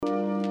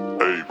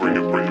back, bring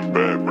it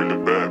back, bring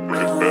it back,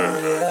 bring it back.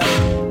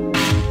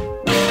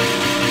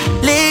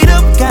 Lead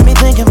up, got me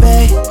thinking,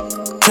 babe.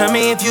 Tell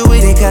me if you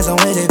with it, cause I'm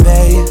with it,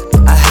 babe.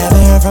 I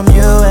haven't heard from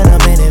you and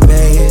I'm in it,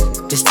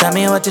 babe. Just tell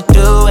me what to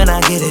do and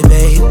I get it,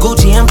 babe.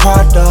 Gucci and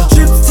Prada.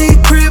 Trip to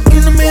your crib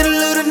in the middle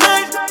of the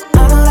night.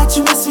 I don't let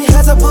you miss me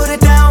cause I put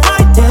it down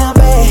right down,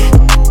 babe.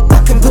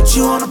 I can put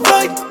you on a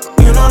flight.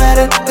 You know that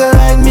a nigga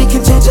like me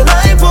can change your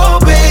life, oh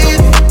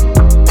baby.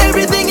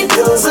 Everything you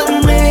do is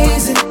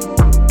amazing.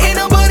 Ain't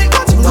nobody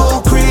watching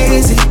go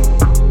crazy.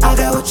 I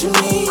got what you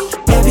need.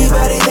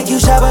 Everybody think you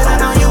shy, but I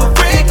know you a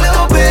freak,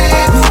 little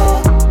baby.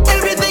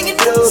 Everything you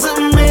do is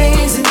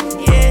amazing.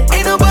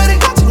 Ain't nobody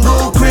watching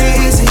go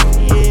crazy.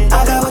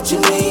 I got what you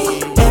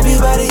need.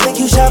 Everybody think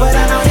you shy, but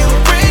I know you a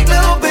freak,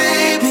 little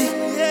baby.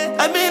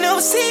 I've been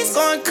overseas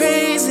going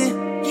crazy.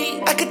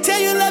 I could tell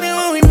you love it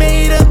when we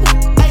made up.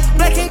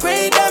 Black and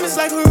gray diamonds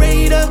like a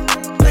radar.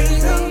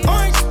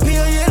 Orange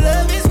peel, your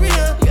love is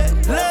real.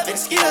 Loving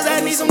skills,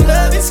 I need some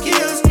loving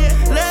skills.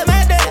 Love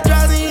my dirty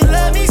draws and you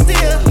love me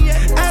still.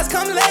 Eyes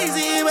come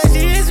lazy, but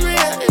she is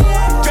real.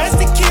 Dressed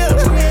to kill.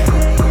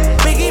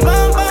 Biggie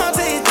bomb bomb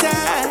till you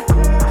tired.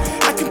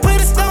 I can put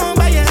a stone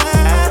by your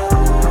eye.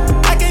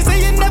 I can't say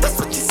you never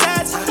switch your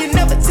sides. You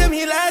never tell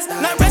me lies.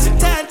 Not rushing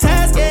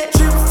ties, yeah.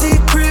 Trip to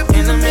your crib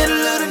in the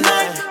middle of the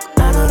night.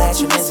 I know that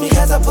you miss me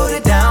cause I put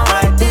it down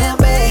right there,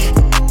 babe.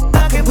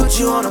 I can put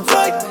you on a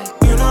flight.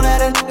 You know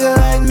that a nigga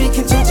like me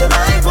can change your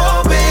life,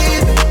 oh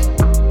baby.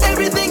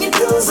 Everything you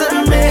do is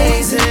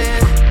amazing.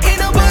 Ain't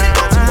nobody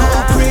watching go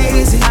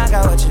crazy. I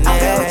got what you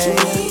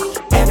need.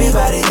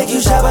 Everybody think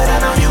you shy, but I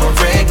know you a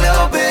freak,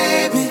 little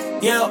baby.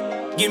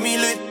 Yo, give me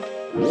lit.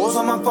 Wolves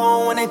on my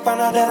phone when they find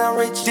out that I'm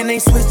rich. Then they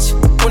switch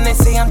when they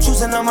say I'm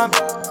choosing on my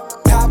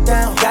top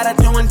down. Gotta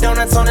doing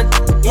donuts on it,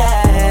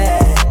 yeah.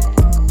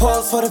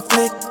 Pause for the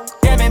flick.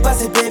 Damn it,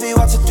 bust it, baby,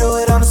 watch her do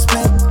it on the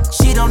split.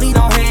 She don't need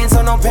no hands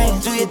or no pain.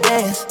 Do your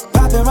dance,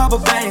 poppin' rubber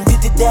bands,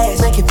 hit the dash,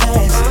 make it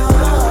fast.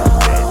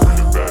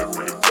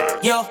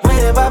 Yo,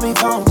 waiting by me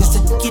phone just to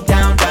get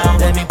down, down.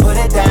 Let me put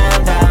it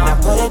down, down. I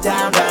put it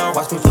down, down.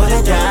 Watch me put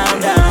it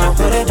down, down. I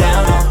put it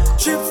down, down.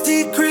 Trips to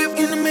your crib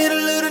in the middle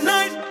of the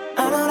night.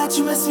 I know that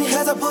you miss me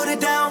cause I put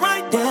it down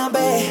right down,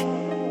 babe.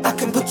 I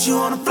can put you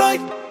on a flight.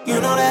 You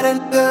know that a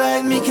nigga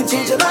like me can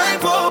change your life,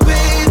 oh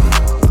baby.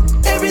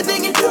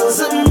 Everything you do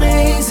is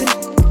amazing.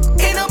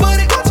 Ain't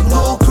nobody watching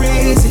go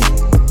crazy.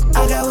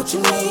 I got what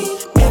you need.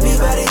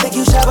 Everybody think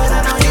you shy, but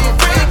I know you a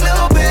freak,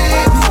 little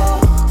baby.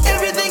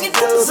 Everything you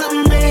do is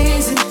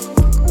amazing.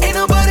 Ain't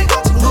nobody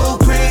watching go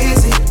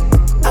crazy.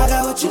 I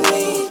got what you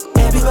need.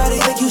 Everybody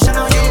think you shy, I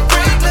know you a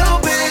freak, little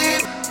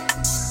baby.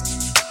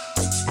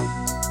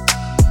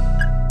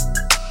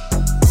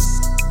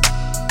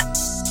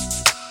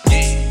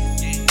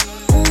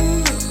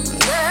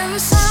 There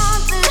is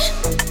something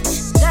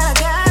that I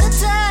gotta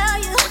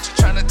tell you. What you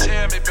tryna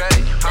tell me,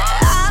 babe?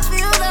 I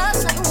feel the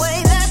same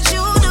way that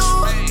you do.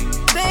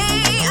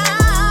 Babe,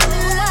 I'm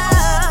in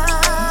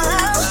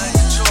love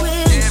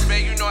with Yeah,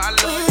 babe, you know I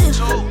love you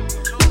too.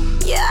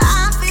 yeah,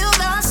 I feel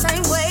the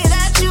same way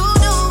that you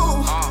do.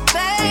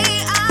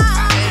 Babe, I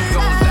I'm ain't in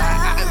gon' lie, I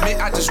love. admit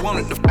I just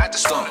wanted to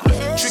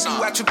trick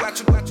you out you,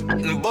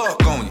 and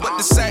buck on you. But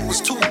the sack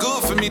was too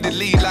good for me to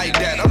leave like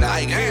that. I'm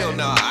like, hell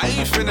nah, I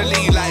ain't finna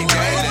leave like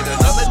that. Let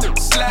another nigga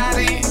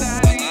slide in.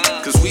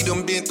 Cause we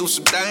done been through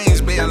some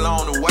things, babe,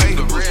 along the way.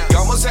 You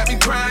almost had me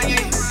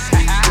crying.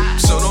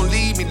 So don't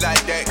leave me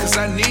like that, cause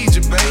I need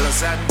you, babe.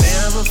 Cause I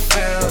never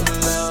felt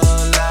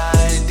love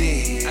like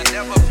this. I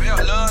never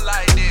felt love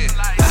like this.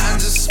 I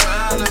just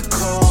smile a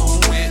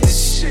cold with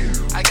this shit.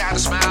 I gotta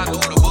smile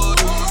through the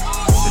wood.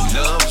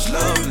 Love's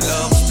blind.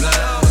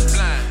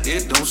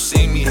 It don't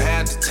seem me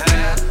half the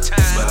time,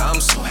 but I'm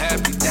so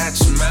happy that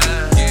you're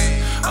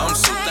mine. I'm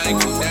so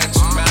thankful that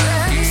you're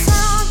mine. There is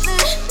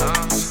something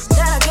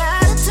that I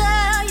gotta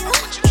tell you.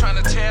 What you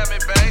tryna tell me,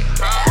 babe?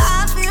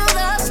 I feel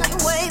the same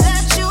way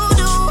that you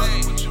do.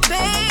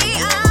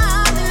 Babe,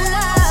 I'm in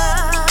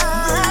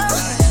love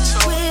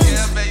with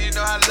Yeah, babe, you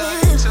know I love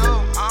you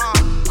too.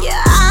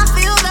 yeah, I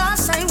feel the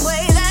same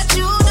way that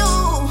you do.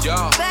 Yo.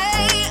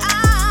 Babe,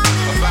 I'm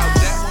in About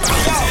that.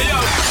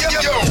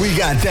 We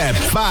got that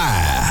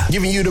fire,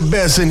 giving you the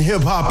best in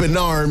hip hop and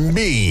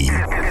R&B.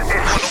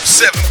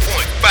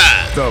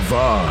 107.5. The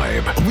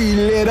vibe. We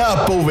lit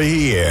up over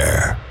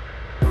here.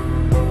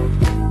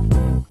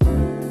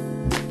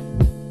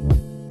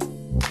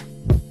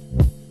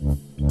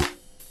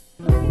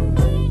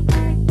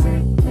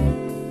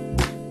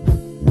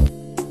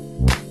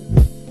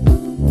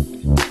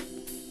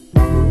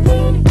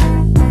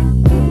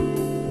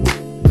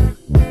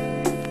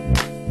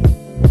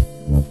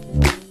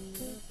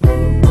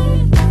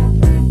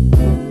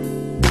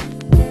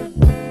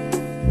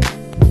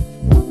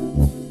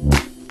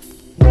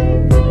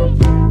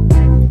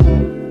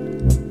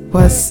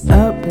 What's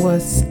up,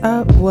 what's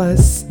up,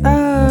 what's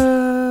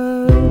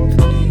up?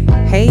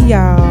 Hey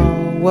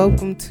y'all,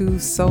 welcome to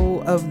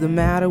Soul of the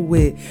Matter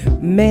with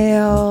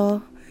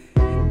Mel.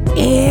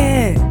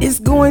 And it's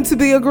going to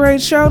be a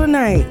great show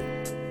tonight.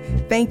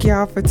 Thank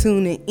y'all for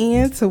tuning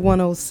in to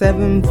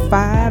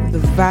 107.5 The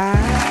Vibe.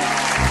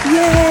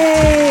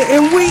 Yay!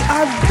 And we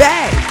are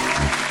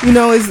back. You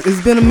know,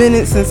 it's been a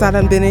minute since I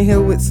done been in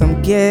here with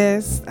some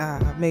guests.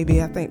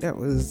 Maybe I think that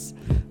was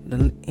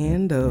the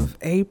end of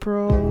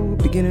April,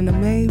 beginning of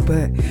May,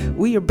 but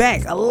we are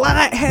back. A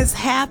lot has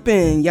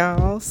happened,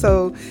 y'all.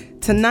 So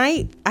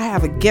tonight I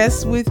have a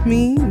guest with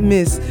me,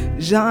 Miss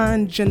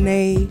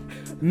Janae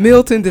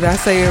Milton. Did I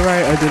say it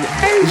right? Or did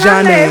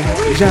Janae?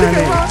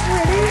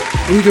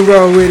 We can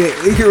roll with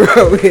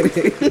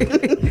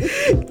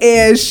it.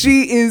 And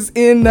she is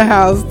in the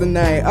house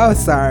tonight. Oh,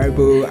 sorry,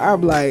 boo.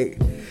 I'm like,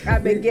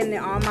 I've been getting it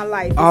all my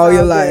life. It's all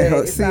your life.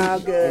 Good. It's all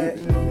good.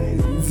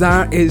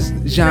 Is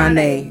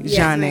Janae. Yes,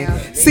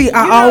 Janae. See,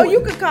 you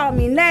could call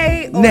me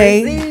Nay or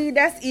Nay. Z.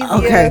 That's easier.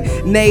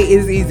 Okay, Nay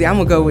is easy. I'm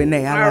gonna go with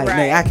Nay. I All like right.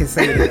 Nay. I can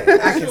say that.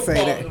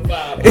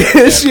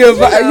 She a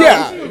vibe.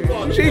 Yeah.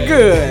 She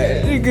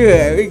good. We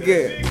good.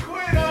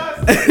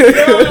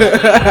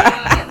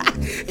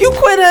 You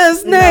quit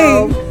us,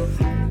 Nay.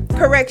 No.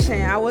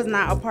 Correction. I was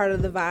not a part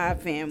of the Vibe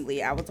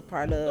family. I was a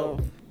part of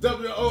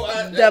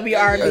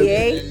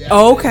WRBA.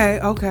 Oh,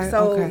 okay.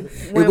 So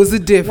It was a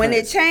difference. When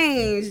it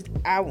changed,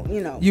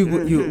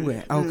 You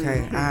went.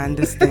 Okay, I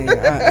understand.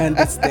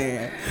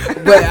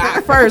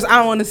 But first,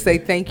 I want to say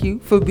thank you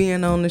for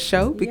being on the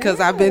show because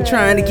I've been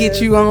trying to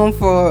get you on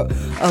for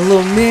a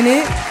little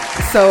minute.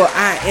 So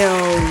I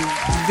am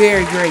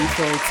very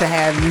grateful to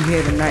have you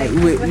here tonight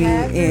with me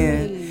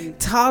and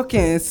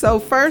talking. So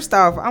first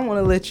off, I want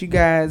to let you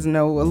guys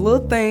know a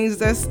little things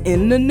that's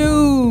in the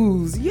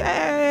news.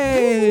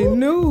 Yay,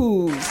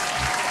 news.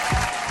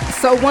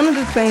 So one of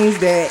the things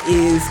that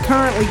is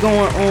currently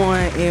going on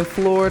in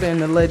Florida in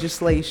the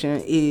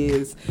legislation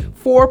is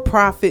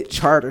for-profit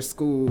charter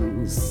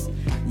schools.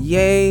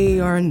 Yay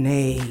or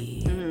nay?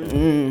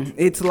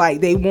 It's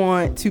like they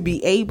want to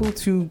be able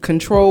to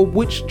control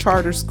which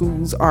charter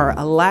schools are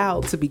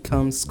allowed to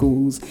become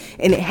schools,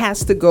 and it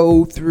has to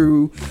go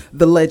through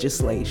the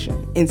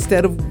legislation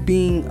instead of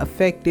being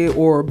affected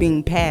or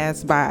being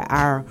passed by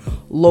our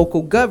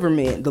local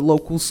government, the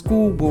local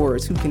school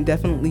boards, who can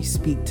definitely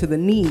speak to the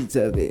needs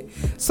of it.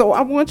 So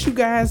I want you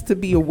guys to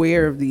be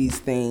aware of these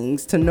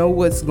things, to know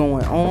what's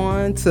going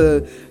on,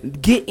 to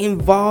get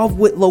involved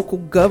with local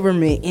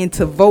government, and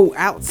to vote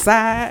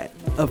outside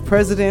of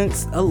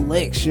president's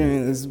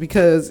elections,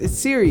 because it's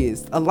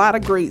serious. A lot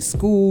of great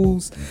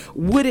schools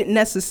wouldn't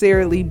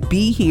necessarily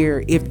be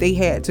here if they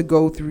had to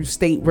go through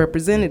state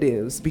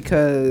representatives,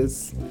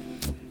 because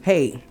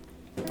hey,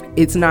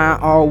 it's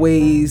not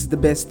always the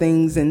best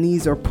things, and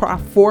these are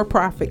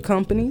for-profit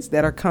companies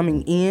that are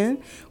coming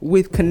in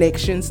with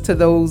connections to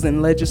those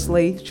in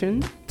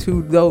legislation,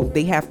 to those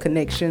they have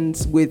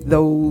connections with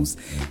those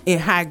in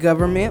high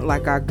government,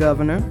 like our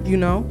governor,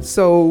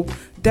 so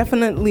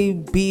definitely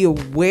be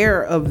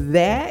aware of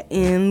that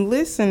and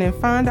listen and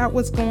find out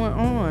what's going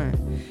on.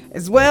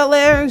 As well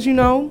as,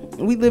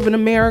 we live in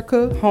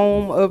America,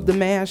 home of the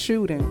mass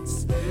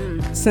shootings.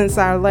 Since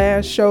our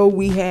last show,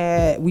 we've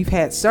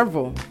had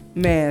several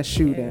mass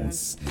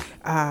shootings.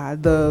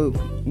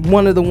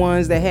 One of the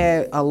ones that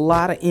had a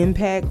lot of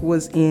impact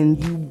was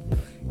in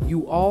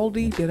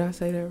Uvalde. Did I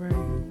say that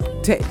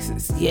right?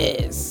 Texas.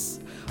 Yes.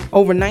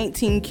 Over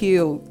 19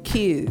 killed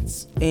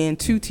kids and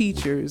 2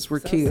 teachers were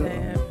killed.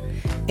 Sad.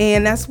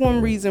 And that's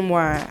one reason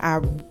why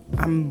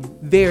I'm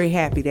very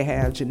happy to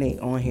have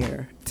Janae on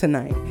here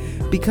tonight,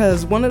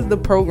 because one of the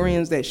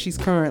programs that she's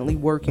currently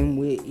working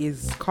with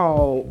is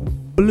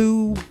called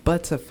Blue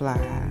Butterfly.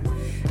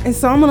 And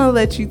so I'm going to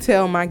let you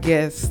tell my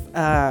guests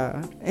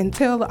and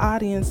tell the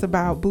audience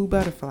about Blue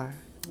Butterfly.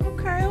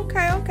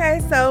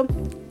 Okay. So,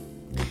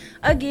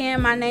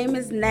 again, my name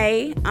is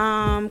Nay.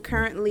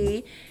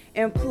 Currently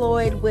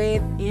employed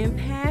with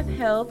Empath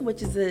Health,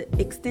 which is an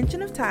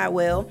extension of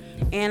Tidewell,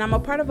 and I'm a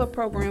part of a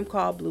program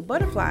called Blue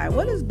Butterfly.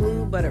 What is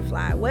Blue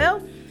Butterfly?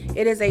 Well,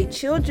 it is a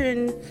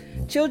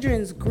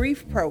children's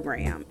grief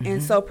program.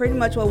 And so pretty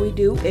much what we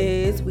do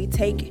is we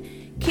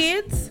take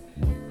kids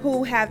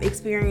who have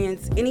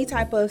experienced any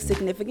type of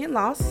significant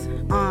loss,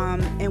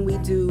 and we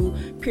do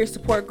peer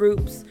support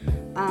groups,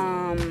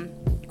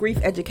 grief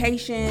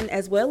education,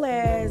 as well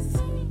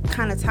as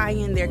kind of tie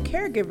in their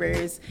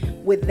caregivers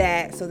with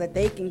that, so that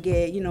they can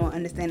get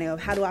understanding of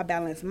how do I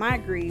balance my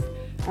grief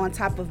on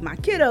top of my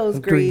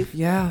kiddos' grief,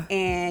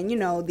 and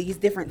these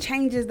different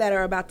changes that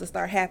are about to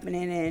start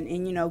happening,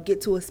 and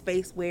get to a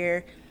space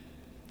where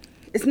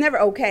it's never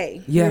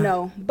okay,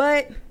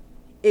 but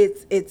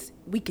it's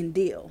we can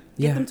deal.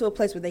 Get them to a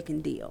place where they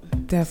can deal.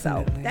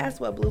 Definitely. So that's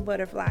what Blue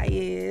Butterfly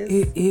is.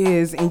 It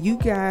is. And you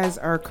guys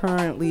are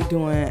currently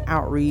doing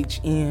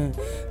outreach in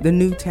the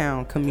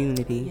Newtown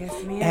community.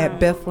 Yes, ma'am. At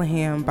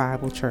Bethlehem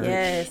Bible Church.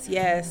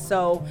 Yes.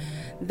 So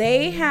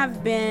we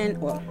have been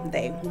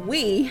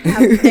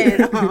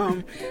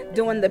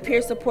doing the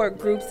peer support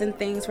groups and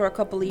things for a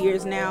couple of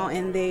years now,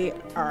 and there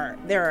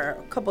are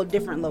a couple of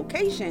different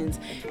locations,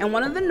 and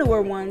one of the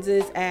newer ones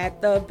is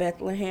at the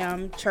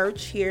Bethlehem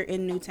Church here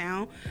in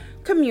Newtown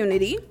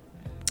community.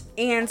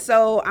 And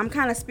so I'm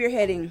kind of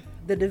spearheading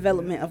the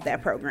development of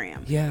that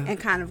program. Yeah. And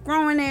kind of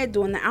growing it,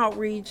 doing the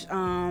outreach,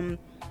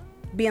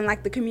 being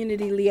like the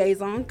community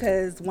liaison,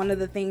 because one of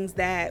the things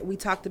that we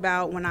talked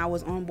about when I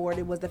was on board,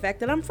 it was the fact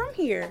that I'm from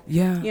here.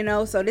 Yeah. You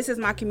know, so this is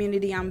my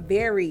community. I'm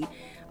very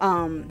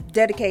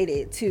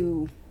dedicated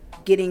to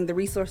getting the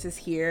resources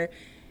here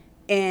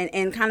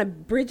and kind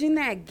of bridging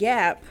that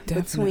gap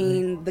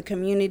between the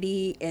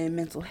community and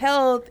mental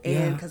health.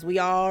 And because we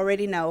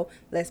already know,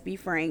 let's be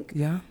frank,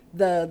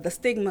 the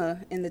stigma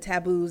and the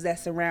taboos that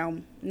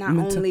surround not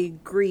only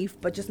grief,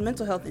 but just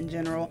mental health in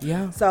general.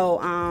 Yeah.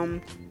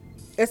 So,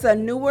 it's a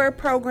newer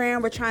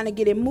program. We're trying to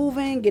get it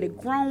moving, get it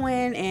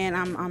growing, and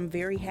I'm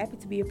very happy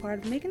to be a part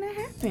of making that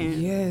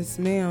happen. Yes,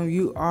 ma'am,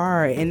 you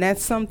are. And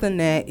that's something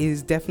that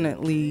is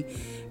definitely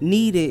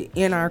needed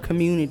in our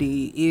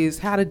community, is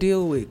how to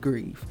deal with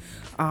grief.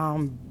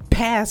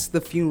 Past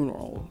the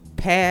funeral,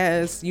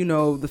 past,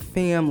 the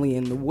family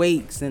and the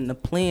wakes and the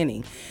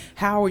planning.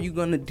 How are you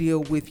going to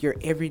deal with your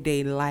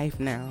everyday life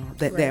now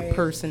that that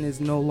person is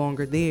no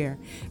longer there?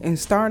 And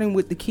starting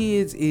with the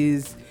kids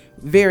is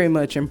very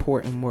much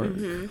important work.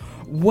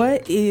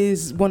 What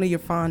is one of your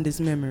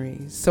fondest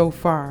memories so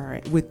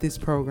far with this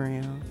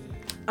program?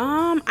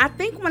 I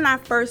think when I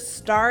first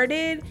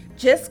started,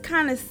 just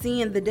kind of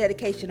seeing the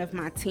dedication of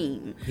my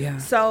team. Yeah.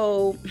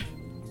 So,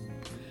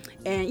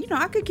 and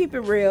I could keep it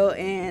real,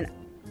 and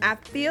I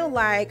feel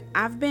like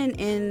I've been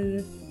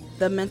in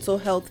the mental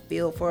health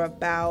field for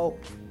about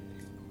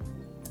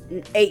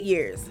 8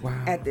 years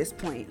at this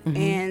point.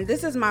 And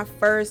this is my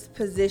first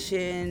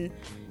position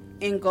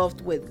engulfed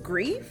with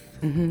grief,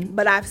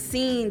 but I've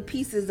seen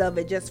pieces of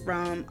it just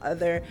from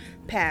other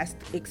past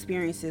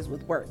experiences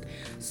with work.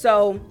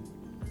 So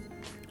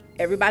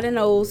everybody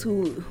knows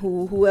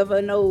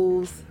whoever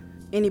knows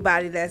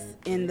anybody that's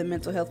in the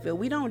mental health field,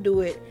 we don't do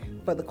it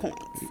for the coins.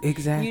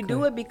 Exactly. You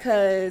do it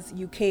because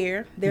you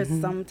care. There's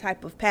some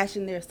type of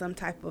passion, there's some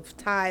type of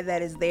tie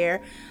that is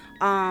there.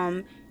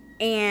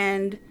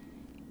 And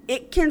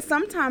it can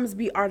sometimes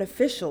be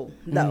artificial,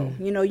 though.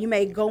 You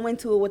may go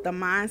into it with a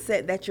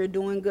mindset that you're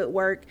doing good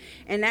work,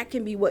 and that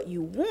can be what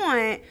you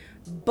want,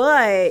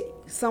 but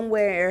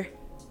somewhere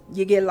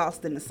you get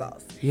lost in the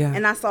sauce. Yeah.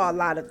 And I saw a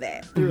lot of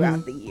that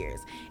throughout the years.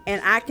 And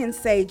I can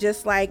say,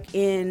 just like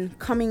in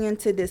coming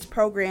into this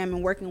program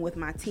and working with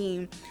my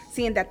team,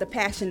 seeing that the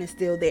passion is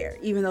still there,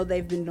 even though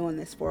they've been doing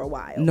this for a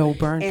while. No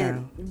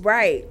burnout.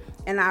 Right.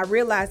 And I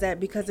realized that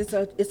because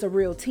it's a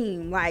real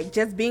team. Like,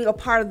 just being a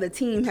part of the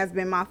team has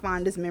been my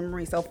fondest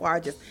memory so far.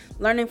 Just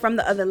learning from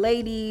the other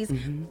ladies,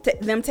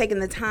 them taking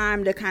the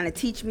time to kind of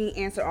teach me,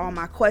 answer all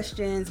my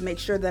questions, make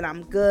sure that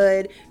I'm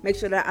good, make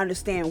sure that I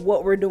understand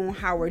what we're doing,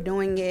 how we're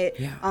doing it,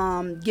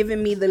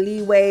 giving me the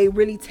leeway,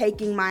 really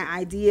taking my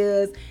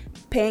ideas,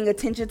 paying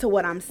attention to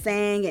what I'm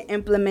saying and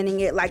implementing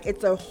it. Like,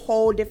 it's a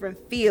whole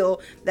different feel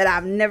that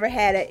I've never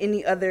had at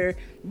any other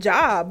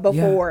job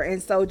before.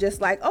 And so just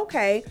like,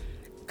 okay,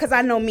 because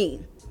I know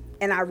me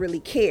and I really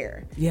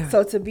care.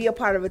 So to be a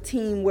part of a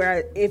team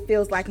where it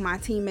feels like my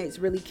teammates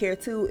really care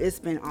too, it's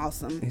been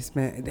awesome. I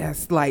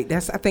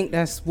think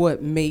that's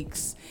what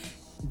makes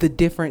the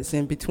difference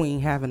in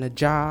between having a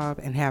job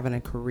and having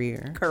a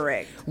career.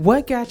 Correct.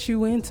 What got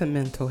you into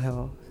mental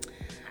health?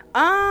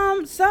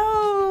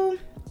 So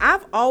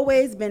I've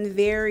always been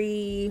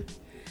very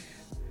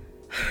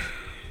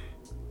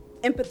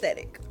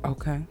empathetic.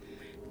 Okay.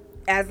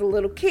 As a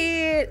little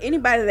kid,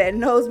 anybody that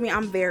knows me,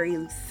 I'm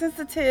very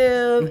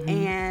sensitive,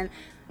 and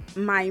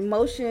my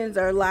emotions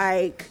are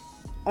like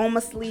on my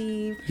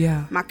sleeve.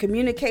 Yeah. My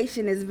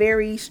communication is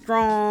very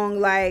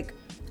strong. Like,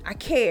 I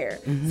care.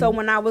 So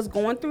when I was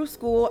going through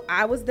school,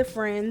 I was the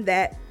friend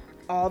that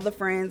all the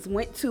friends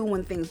went to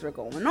when things were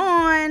going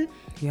on.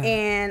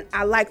 And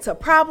I like to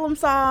problem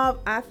solve.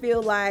 I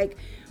feel like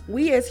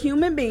we as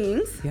human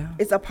beings,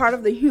 it's a part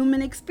of the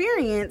human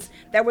experience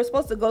that we're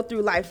supposed to go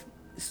through life's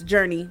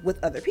journey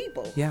with other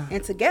people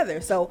and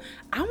together. So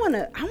I want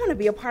to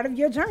be a part of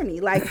your journey.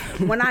 Like,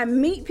 when I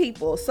meet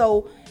people.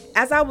 So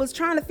as I was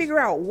trying to figure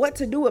out what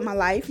to do with my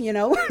life,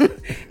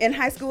 in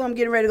high school, I'm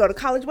getting ready to go to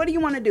college. What do you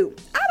want to do?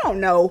 I don't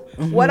know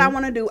what I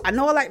want to do. I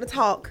know I like to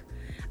talk.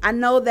 I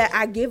know that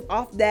I give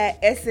off that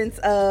essence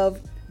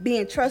of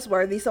being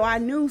trustworthy. So I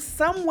knew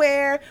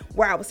somewhere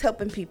where I was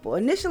helping people.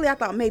 Initially, I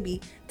thought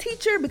maybe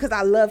teacher, because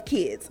I love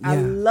kids. I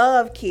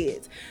love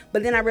kids.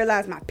 But then I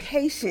realized my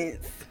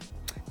patience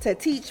to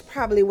teach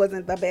probably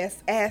wasn't the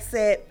best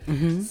asset.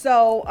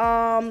 So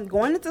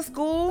going into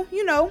school,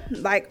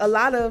 like a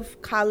lot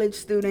of college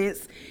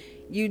students,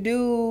 you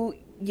do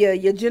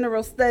your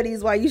general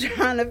studies while you're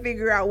trying to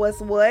figure out what's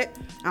what.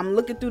 I'm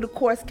looking through the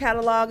course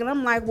catalog and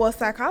I'm like, well,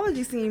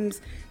 psychology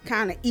seems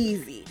kind of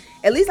easy.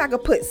 At least I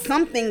could put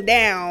something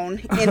down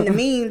in the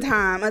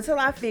meantime until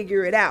I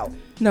figure it out.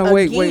 No,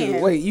 wait.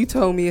 You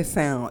told me it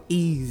sound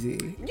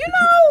easy.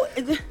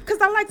 Because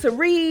I like to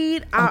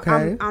read.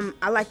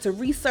 I like to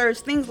research.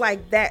 Things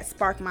like that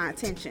spark my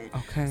attention.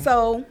 Okay.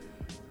 So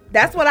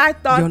that's what I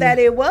thought that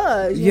it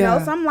was, you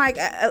know? So I'm like,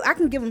 I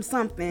can give them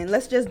something.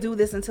 Let's just do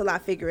this until I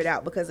figure it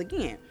out. Because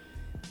again,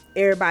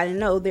 everybody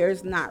know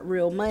there's not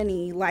real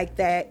money like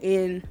that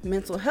in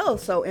mental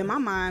health. So in my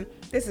mind,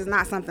 this is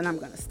not something I'm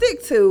going to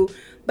stick to,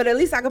 but at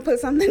least I can put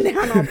something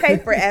down on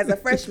paper as a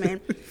freshman.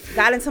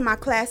 Got into my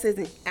classes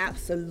and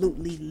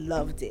absolutely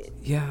loved it.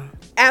 Yeah.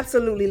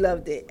 Absolutely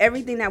loved it.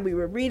 Everything that we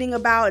were reading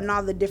about and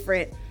all the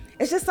different,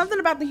 it's just something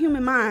about the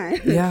human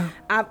mind. Yeah.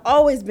 I've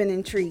always been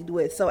intrigued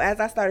with. So as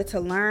I started to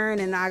learn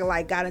and I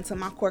like got into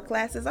my core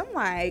classes, I'm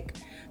like,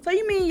 so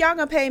you mean y'all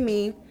gonna pay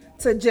me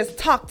to just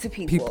talk to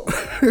people.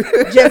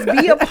 Just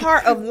be a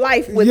part of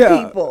life with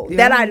people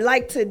that I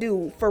like to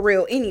do for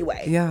real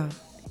anyway. Yeah.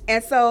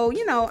 And so,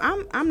 you know,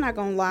 I'm not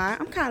gonna lie,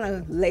 I'm kind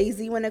of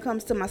lazy when it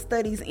comes to my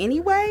studies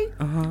anyway.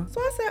 So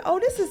I said, oh,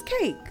 this is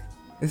cake.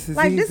 This is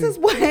like easy. This is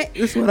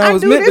what I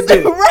was meant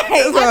to do. Right.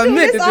 I do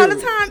this all do.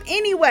 the time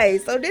anyway.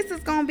 So this is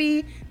gonna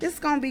be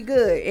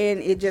good.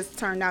 And it just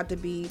turned out to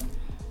be,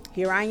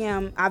 here I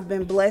am. I've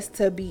been blessed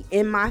to be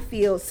in my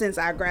field since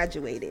I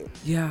graduated.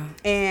 Yeah.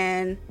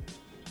 And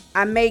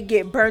I may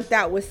get burnt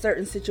out with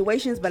certain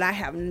situations, but I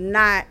have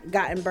not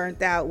gotten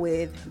burnt out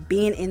with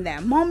being in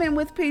that moment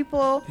with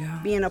people,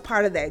 being a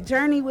part of that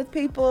journey with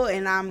people,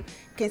 and I'm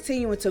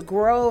continuing to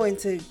grow and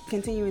to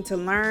continuing to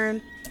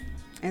learn.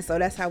 And so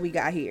that's how we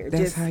got here.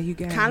 That's how you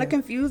got here. Kind of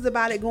confused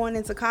about it going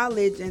into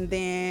college, and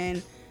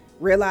then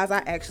realize I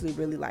actually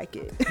really like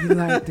it. You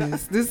like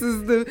this. This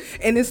is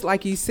and it's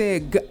like you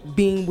said,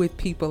 being with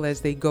people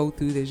as they go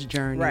through this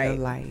journey of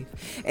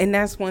life. And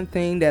that's one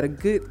thing that a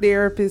good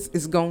therapist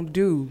is going to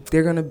do.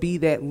 They're going to be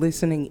that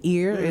listening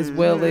ear as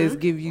well as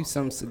give you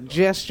some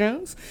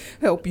suggestions,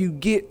 help you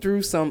get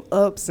through some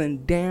ups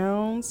and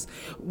downs.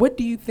 What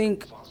do you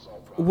think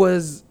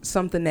was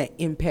something that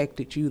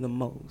impacted you the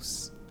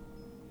most?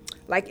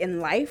 Like in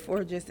life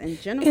or just in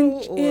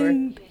general?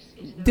 In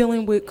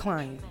dealing with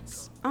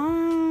clients.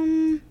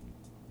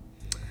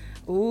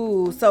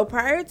 So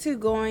prior to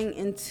going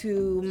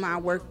into my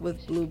work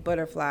with Blue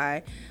Butterfly,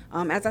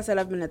 as I said,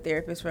 I've been a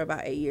therapist for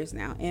about 8 years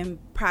now, and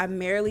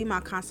primarily my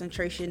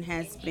concentration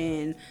has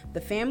been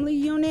the family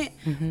unit,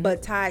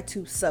 but tied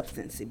to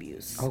substance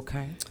abuse.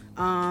 Okay.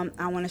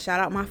 I want to shout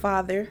out my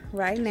father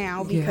right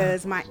now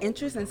because my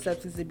interest in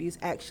substance abuse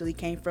actually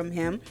came from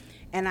him.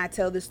 And I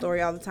tell this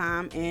story all the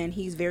time, and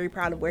he's very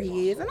proud of where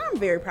he is, and I'm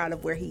very proud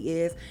of where he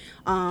is.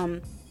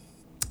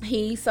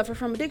 He suffered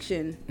from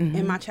addiction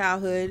in my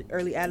childhood,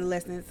 early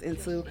adolescence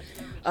into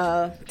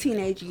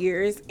teenage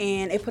years,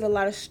 and it put a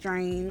lot of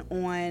strain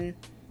on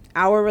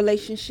our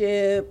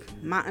relationship,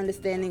 my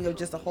understanding of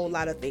just a whole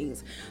lot of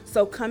things.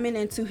 So coming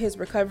into his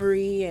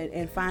recovery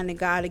and finding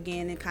God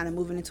again and kind of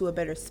moving into a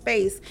better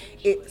space,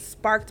 it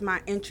sparked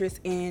my interest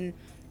in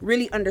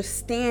really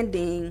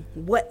understanding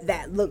what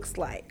that looks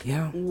like.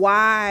 Yeah.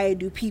 Why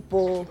do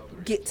people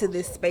get to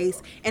this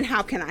space, and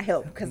how can I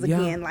help? Because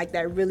again, like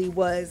that really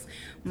was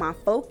my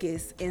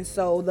focus. And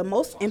so the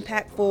most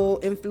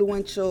impactful,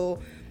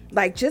 influential,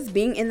 like just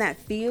being in that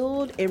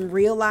field and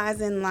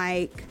realizing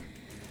like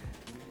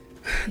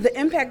the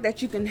impact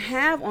that you can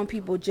have on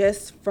people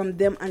just from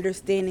them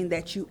understanding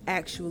that you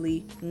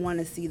actually want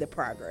to see the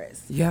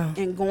progress. Yeah.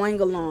 And going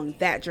along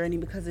that journey,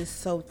 because it's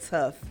so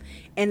tough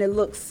and it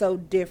looks so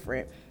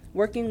different.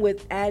 Working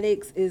with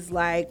addicts is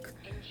like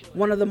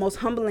one of the most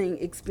humbling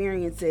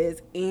experiences,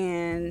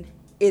 and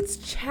it's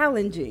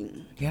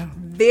challenging. Yeah.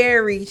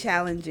 Very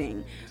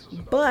challenging.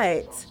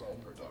 But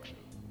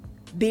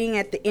being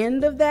at the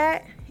end of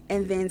that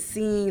and then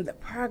seeing the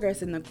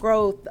progress and the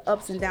growth, the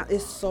ups and downs,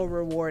 is so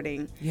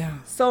rewarding. Yeah.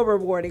 So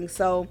rewarding.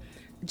 So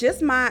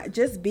just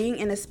being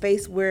in a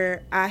space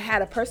where I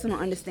had a personal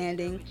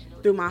understanding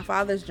through my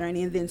father's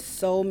journey, and then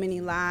so many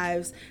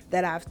lives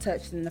that I've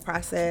touched in the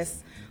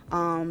process,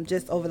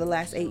 just over the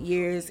last 8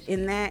 years.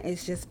 In that,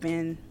 it's just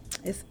been,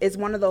 it's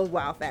one of those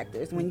wow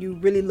factors when you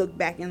really look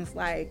back and it's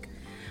like,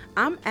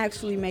 I'm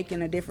actually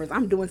making a difference.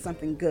 I'm doing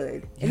something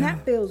good. And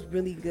that feels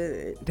really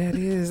good.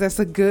 That's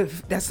a good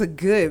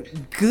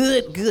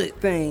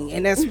thing.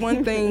 And that's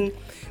one thing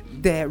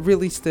that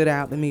really stood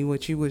out to me,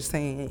 what you were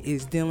saying,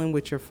 is dealing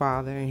with your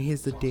father and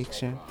his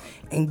addiction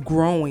and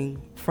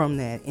growing from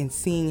that and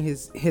seeing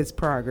his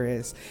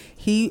progress.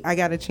 I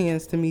got a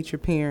chance to meet your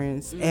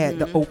parents at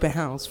the open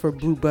house for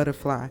Blue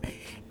Butterfly,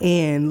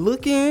 and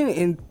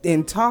looking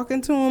and talking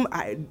to him,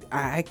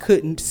 I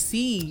couldn't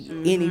see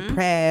any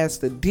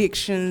past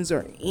addictions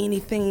or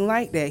anything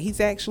like that. He's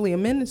actually a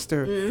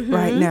minister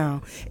right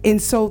now, and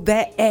so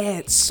that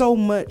adds so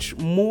much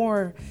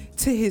more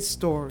to his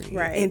story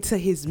and to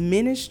his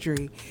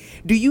ministry.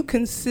 Do you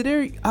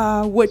consider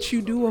what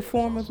you do a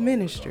form of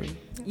ministry?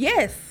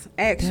 Yes,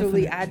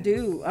 actually, Definitely. I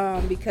do,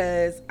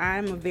 because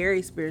I'm a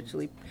very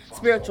spiritual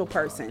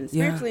person,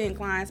 spiritually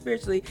inclined,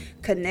 spiritually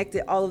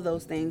connected, all of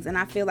those things. And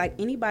I feel like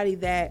anybody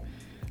that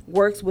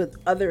works with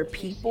other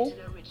people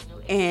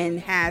and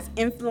has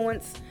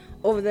influence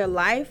over their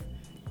life,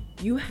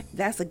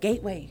 that's a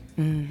gateway.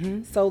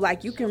 So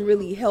like you can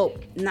really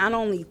help not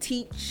only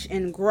teach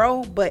and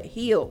grow, but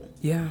heal.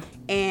 Yeah.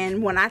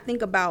 And when I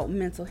think about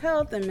mental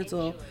health and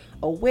mental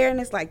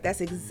awareness, like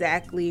that's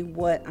exactly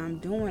what I'm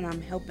doing.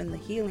 I'm helping the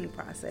healing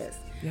process.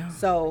 Yeah.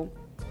 So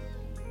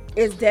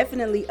it's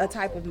definitely a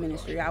type of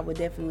ministry. I would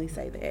definitely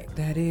say that.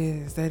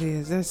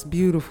 That's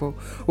beautiful.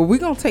 Well, we're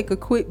going to take a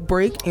quick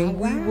break and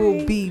we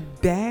will be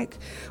back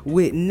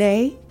with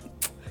Nay.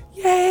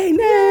 Yay,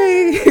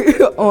 Nay!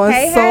 On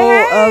Soul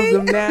of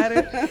the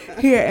Matter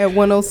here at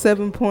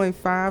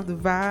 107.5 The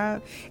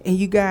Vibe. And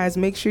you guys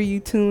make sure you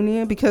tune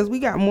in because we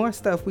got more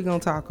stuff we're going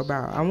to talk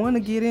about. I want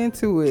to get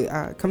into it.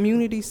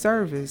 Community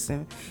service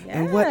and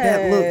what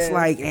that looks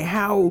like and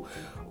how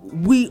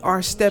we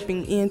are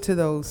stepping into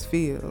those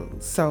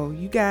fields. So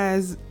you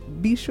guys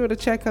be sure to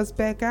check us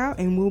back out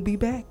and we'll be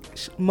back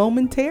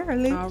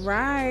momentarily. All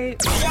right.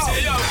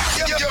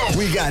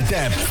 We got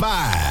that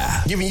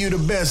fire, giving you the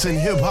best in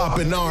hip hop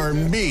and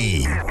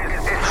R&B.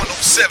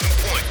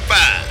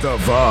 107.5 The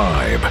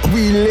Vibe.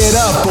 We lit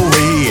up over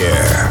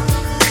here.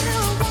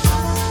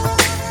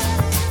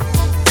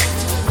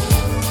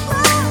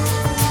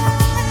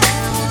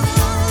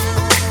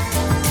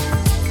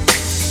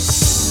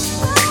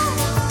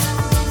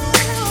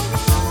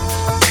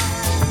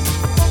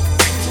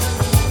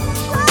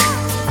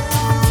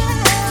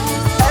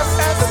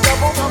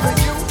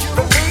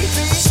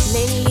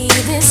 Lately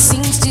there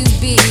seems to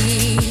be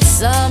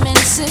some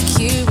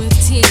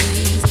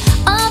insecurities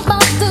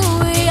about the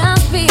way I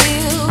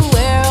feel,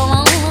 where I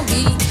wanna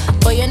be.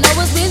 But you know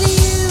what's with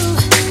you?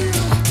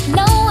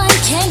 No one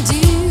can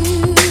do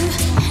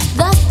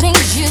the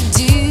things you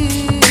do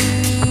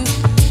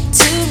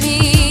to me.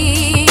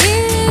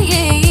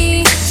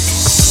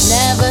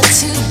 Never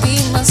to be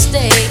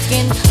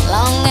mistaken,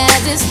 long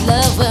as it's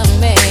love we're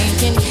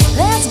making.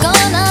 There's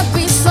gonna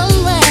be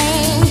some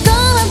rain,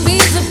 gonna be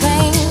the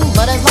pain.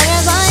 But as long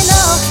as I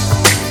know,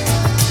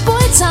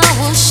 boy, time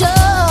will show,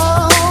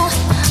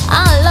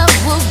 our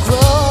love will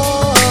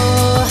grow.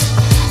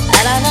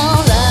 And I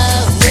know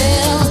love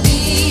will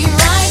be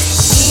right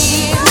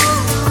here,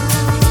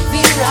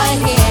 be right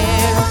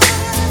here,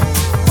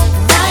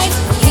 right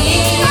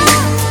here,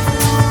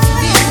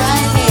 be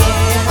right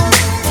here.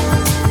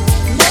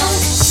 No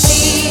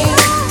fear,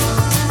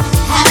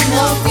 have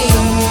no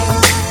fear,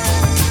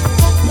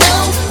 no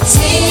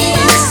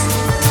tears,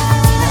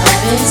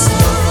 love is here.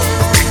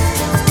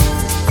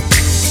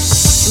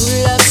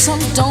 True love, some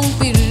don't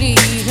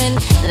believe in.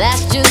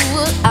 That's just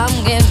what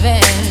I'm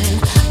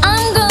giving.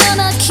 I'm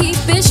gonna keep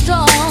it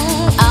strong.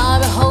 I'll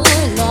be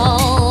holding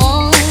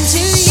on to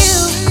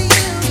you.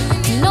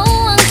 No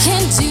one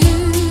can do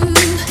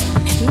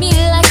me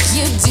like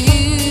you do.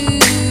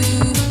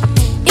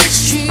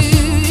 It's true.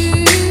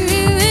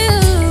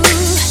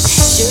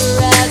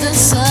 Sure as the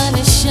sun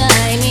is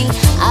shining,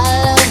 our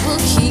love will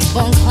keep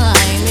on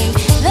climbing.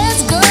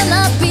 There's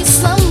gonna be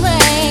some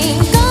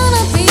rain,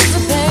 gonna be the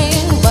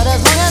pain. But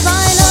as long as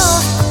I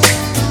know,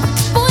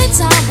 boy,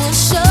 time will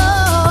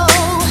show,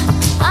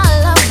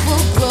 our love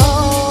will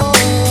grow.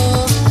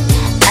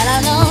 And I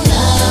know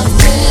love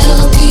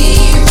will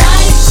be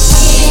right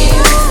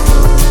here,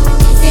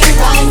 be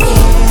right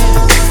here,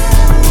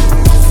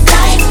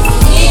 right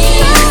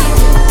here,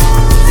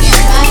 be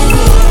right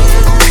here.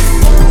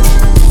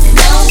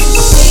 No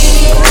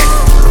fear,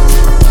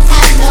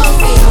 have no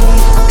fear,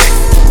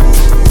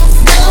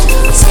 no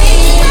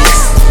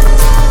tears,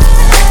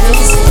 love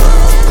is here.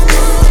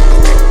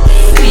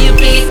 See you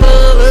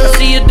people, I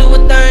see you do a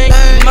thing.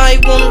 You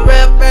might wanna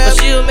rap, but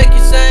she'll make you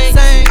sing.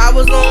 I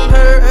was on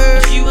her,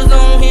 and she was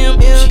on him.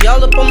 She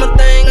all up on my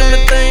thing, on the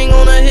thing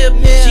on her hip.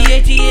 She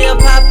ATL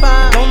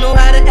Papa, don't know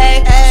how to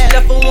act. She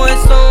left for one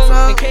song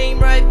and came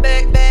right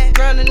back,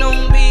 grinding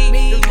on me.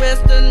 The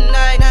rest of the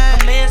night, my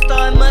man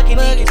started mugging,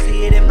 he can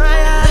see it in my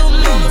eyes. Little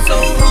mama so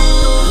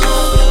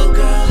rude,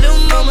 little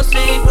mama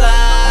say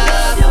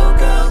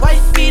fly.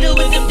 White beater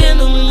with them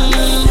denim,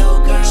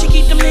 she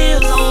keep them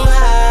nails on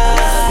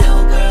high.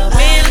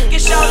 Man, look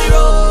at Shawty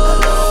roll.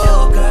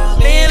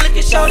 Man, look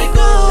at Shawty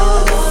go.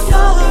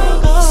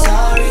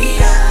 Sorry,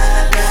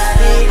 I got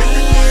it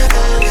in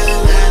for you,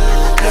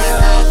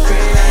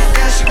 girlfriend.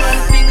 Now she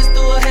running fingers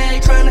through her hair,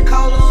 trying to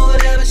call her or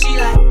whatever. She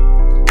like,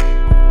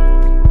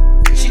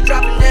 she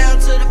dropping down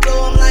to the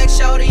floor. I'm like,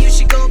 Shawty, you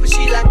should go, but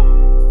she like,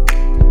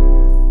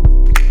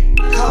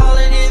 call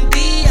it in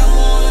B. I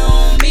want her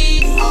on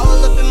me,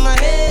 all up in my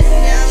head.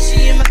 Now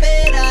she in my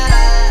bed.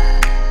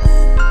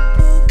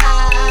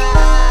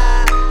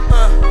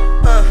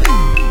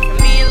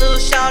 Me and little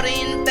Shawty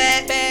in the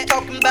back,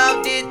 talking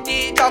about this,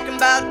 talking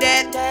about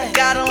that. I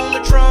got her on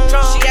the throne,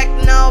 she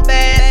acting all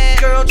bad.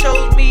 Girl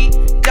chose me,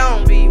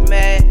 don't be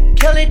mad.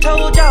 Kelly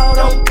told y'all,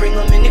 don't bring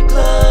them in the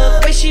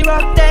club. Way she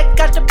rock that,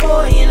 got the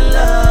boy in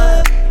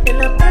love.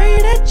 And I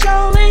pray that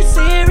y'all ain't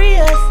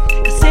serious,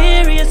 'cause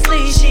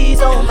seriously, she's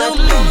on my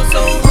little mama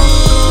so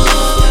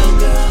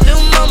rude,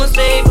 little mama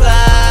say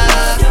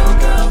fly.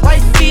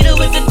 White beater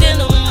with the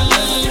denim,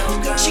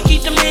 she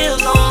keep them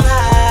nails on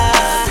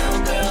high.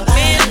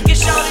 Man, look at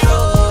Shawty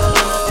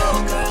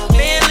roll.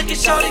 Man, look at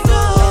Shawty go.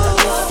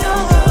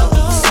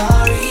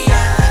 Sorry, I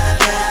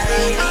got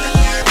it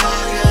in for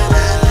you,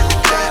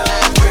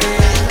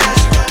 girlfriend.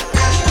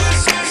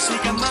 She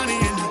got money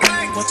in the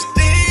bank. What you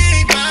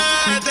think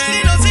about that? She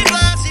don't see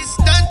fly, she's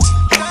stunt.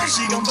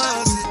 She gon'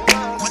 buzz it.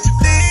 What you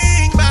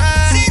think about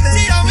that?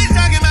 She always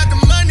talking about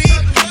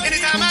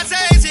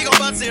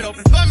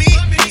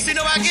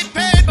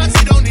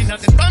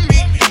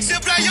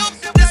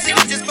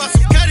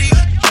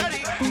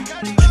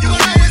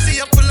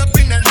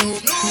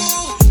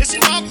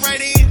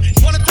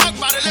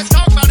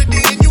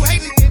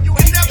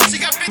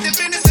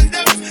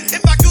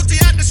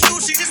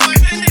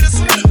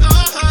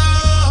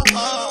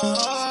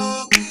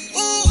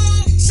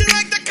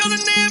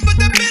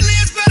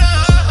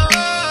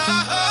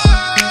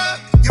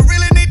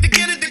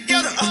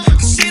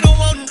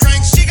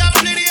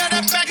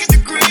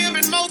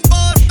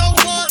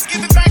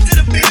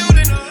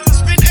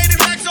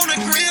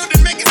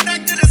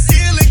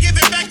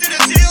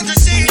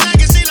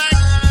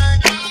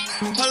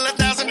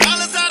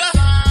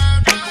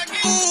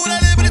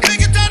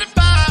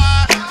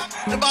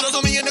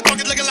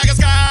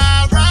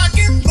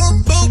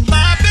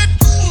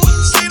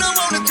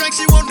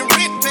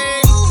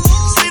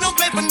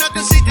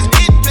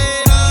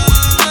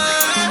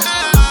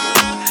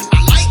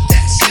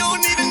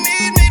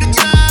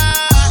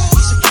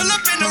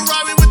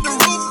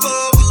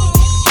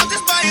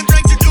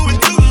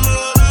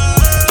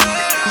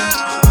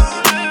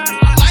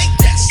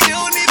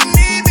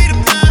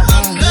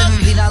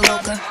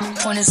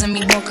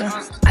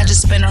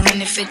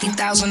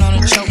 3,000 on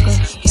a choker.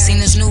 You seen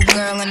this new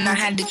girl and I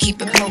had to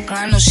keep it poker.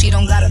 I know she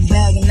don't got a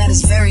bag and that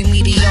is very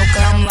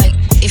mediocre. I'm like,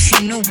 if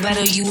you knew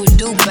better, you would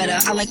do better.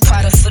 I like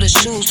Prada for the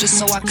shoes just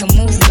so I can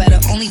move better.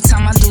 Only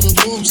time I do the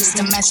boobs just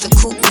to match the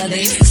coupe leather.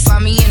 If you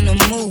find me in the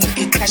mood, we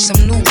can catch some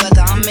new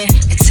weather. I'm in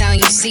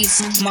Italian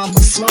seats,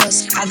 marble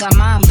floors. I got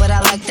mine, but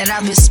I like that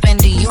I've been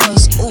spending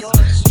yours. Ooh,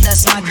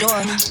 that's my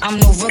door. I'm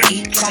no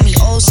rookie. Call me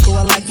old school.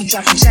 I like you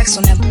dropping checks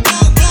on that.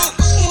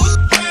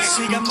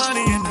 She got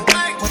money in the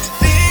bank. What you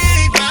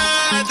think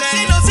about that?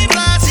 She knows she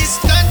fly, she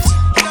stunt.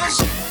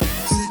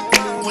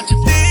 What you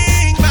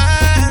think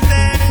about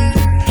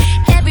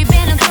that? Every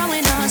band I'm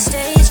throwing on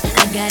stage,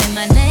 I got in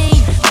my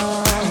name,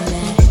 all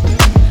that.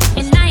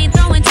 And I ain't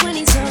throwing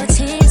 20s or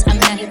 10s, I'm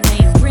out here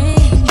playing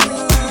ring.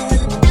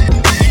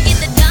 Get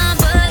the dime,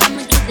 but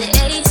I'ma get the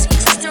ace.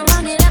 Just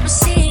around it up and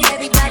see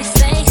everybody's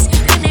face.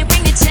 When they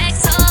bring the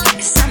checks, all I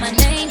can sign my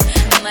name.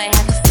 I might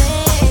have to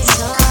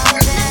face all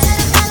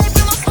that.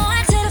 From my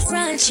phone to the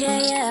front,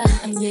 yeah.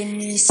 I'm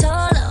getting it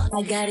solo,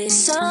 I got it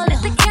solo.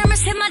 Let the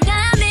cameras hit my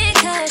diamond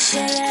cush,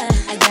 yeah.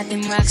 I got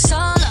them rock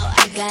solo,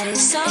 I got it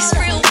solo. It's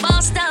real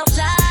bossed out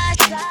fly.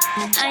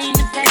 I ain't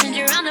the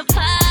passenger on the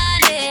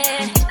party.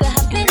 You could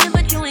hop in it,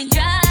 but you ain't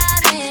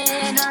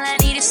driving. All I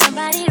need is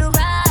somebody to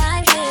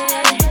ride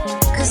with.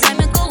 Cause I'm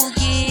a gold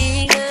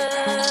digger.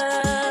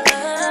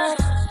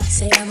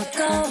 Say I'm a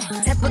gold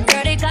type of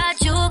girl, they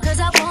got you. Cause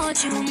I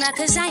want you, not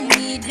cause I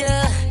need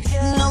you.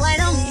 No, I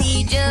don't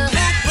need you.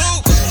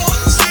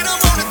 She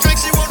don't want to drink,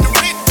 she want to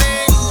rip me.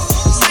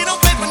 She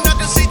don't pay for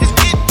nothing, she just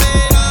get me.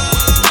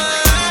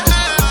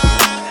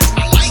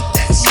 I like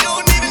that. She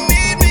don't even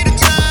need me to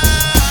try.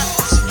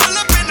 She pull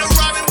up in the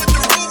Robin with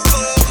the roof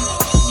up.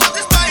 I'm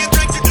just buying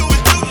drinks, you do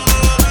it too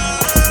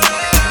much.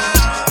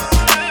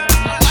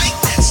 I like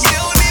that. She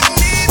don't even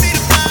need me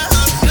to buy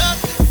her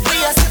nothing. We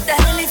are sip the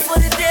honey for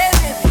the day,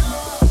 baby.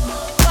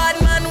 Bad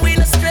man, we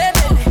no stray,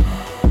 baby.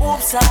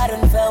 Oops, I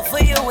done fell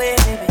for your way,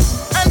 baby.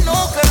 I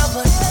know, girl,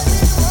 but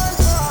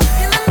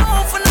and I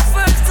know from the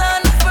first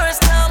time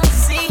I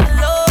see your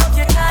love,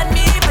 you got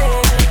me,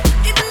 baby.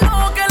 Even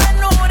though, girl, I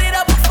know that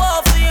I would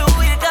fall for you,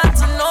 you got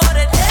to know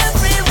that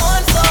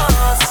everyone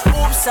falls.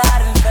 Oops, I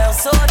done fell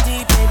so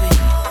deep, baby.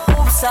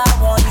 Oops, I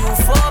want you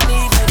for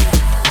me, baby.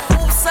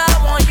 Oops, I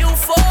want you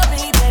for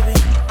me, baby.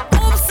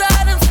 Oops,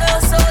 I done fell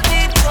so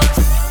deep,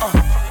 'cause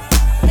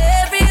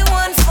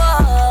everyone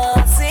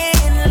falls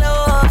in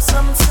love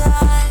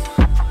sometime.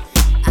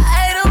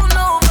 I don't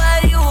know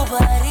about you,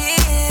 but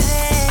it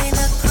ain't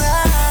a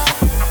crime.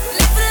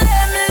 If you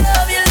let me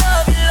love you,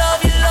 love you,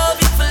 love you, love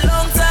you for a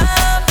long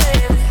time,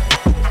 baby.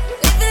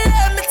 If you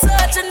let me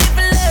touch and if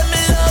you let me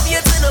love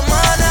you to the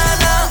morning,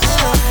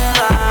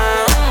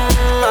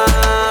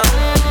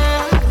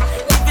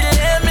 if you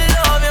let me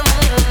love you,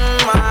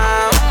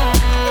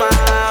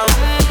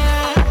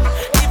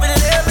 if you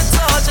let me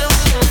touch you,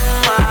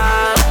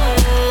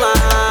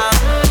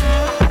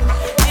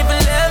 if you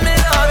let me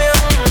love you,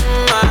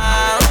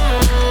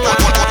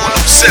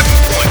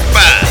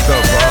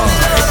 107.5.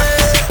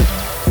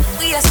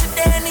 we are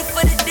standing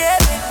for the day,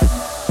 baby.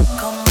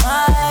 Come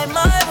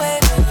my way,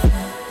 baby.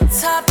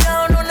 Top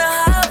down on the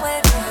highway,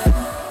 baby.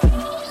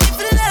 If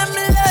you let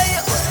me love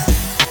you,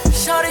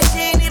 shorty, she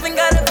ain't even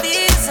got a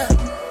visa.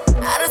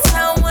 Out of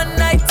town one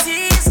night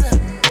teaser.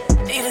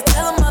 Need to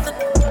tell a mother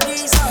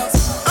these hoes.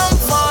 I'm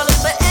falling,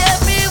 but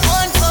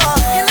everyone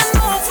falls. And I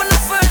know from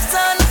the first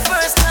time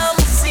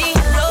I see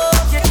your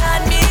love, you got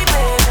me,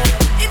 baby.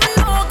 Even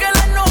though, girl,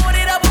 I know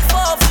that I would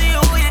fall for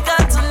you, you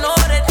got to know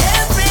that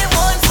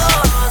everyone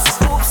falls.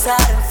 Oops, I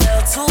done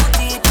fell too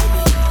deep,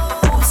 baby.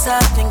 Oops, I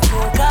think you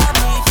got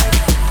me,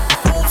 baby.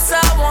 Oops,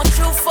 I want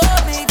you for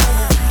me,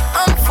 baby.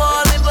 I'm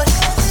falling, but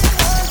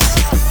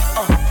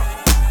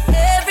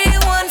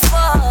everyone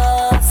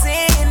falls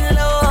in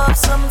love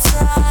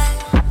sometime.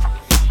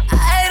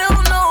 I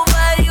don't know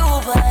about you,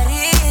 but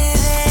it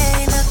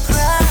ain't a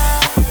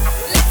crime.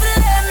 If you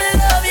let me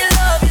love you,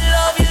 love you,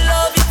 love you,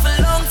 love you for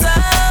a long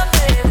time,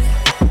 baby.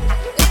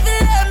 If you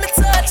let me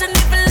touch and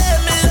if you let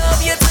me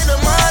love you to the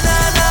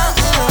morning,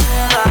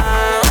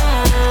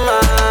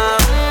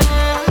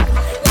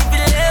 if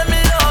you let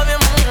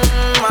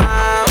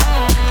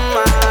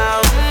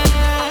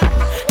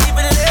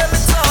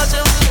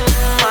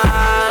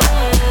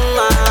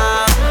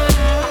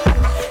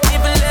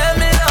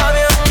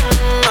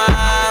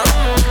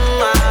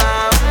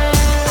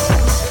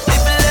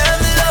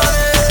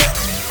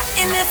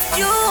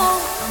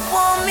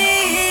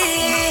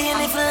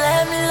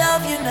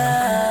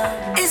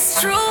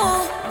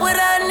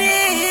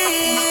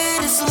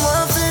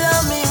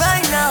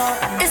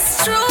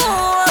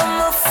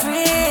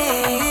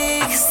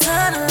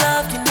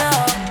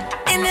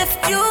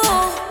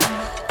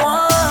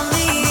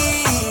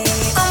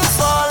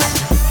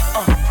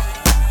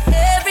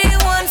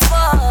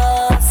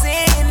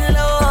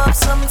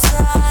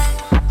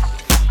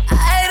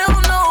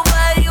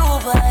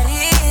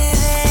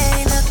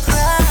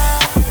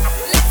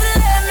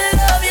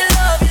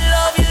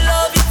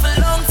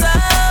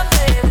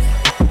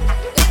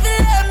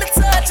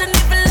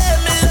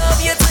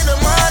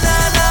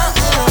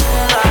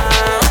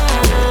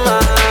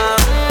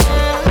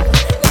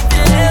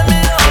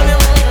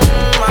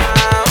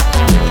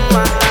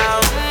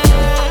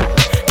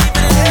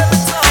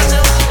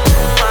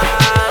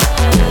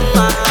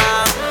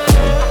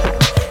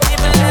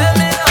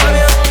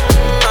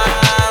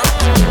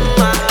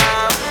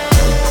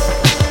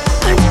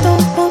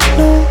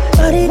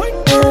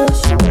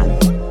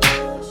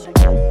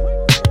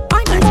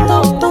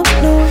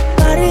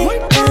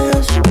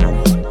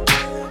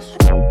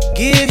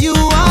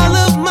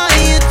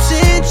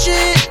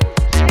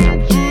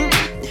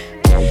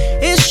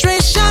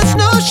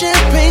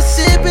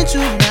into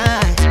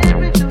tonight.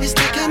 It's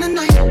the kind of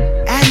night.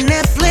 At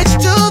Netflix,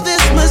 do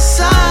this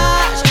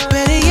massage.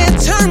 Better yet,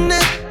 turn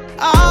it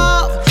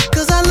off.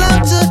 Cause I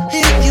love to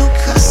hear you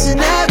cussing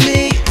at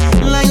me.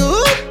 Like,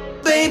 ooh,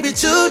 baby,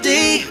 too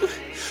deep.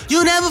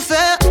 You never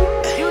felt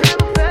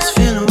this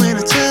feeling when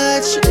I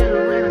touch you.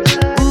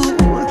 Ooh,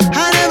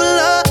 I never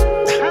loved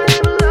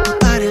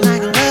nobody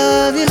like I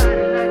love you.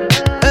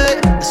 Hey,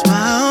 that's why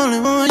I only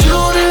want you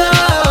to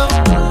love.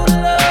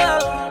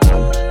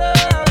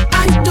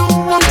 I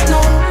don't want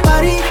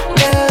nobody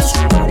else.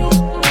 I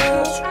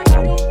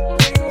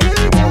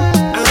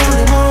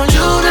only want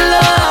you to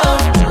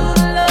love.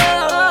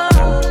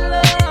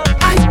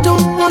 I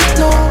don't want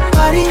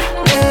nobody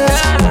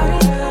else.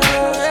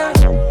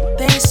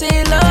 They say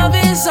love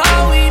is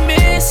all we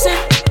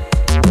missing.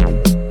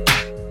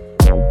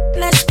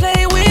 Let's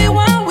play with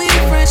while we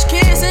French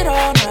kiss it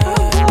all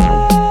night.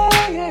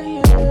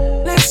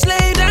 Let's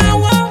lay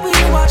down while we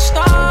watch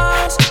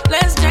stars.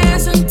 Let's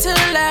dance until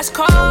last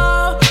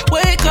call.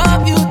 Wake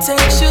up, you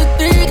text, you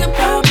think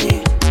about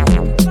me.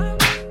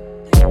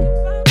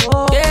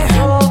 Yeah,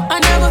 I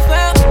never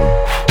felt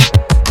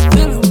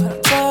feeling when I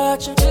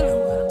touch you.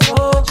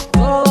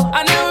 I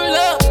never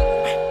loved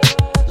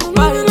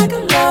nobody like I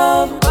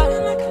love.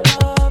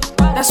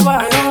 That's why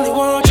I only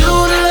want you to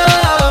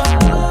love.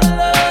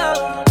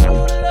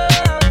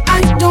 I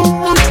don't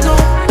want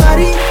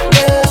nobody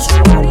else.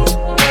 I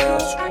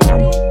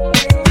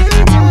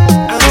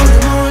only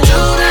want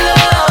you to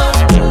love.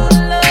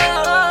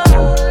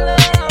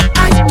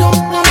 I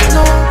don't want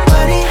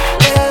nobody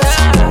else.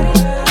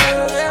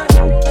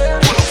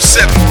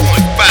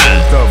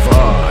 7.5. The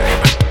Vibe.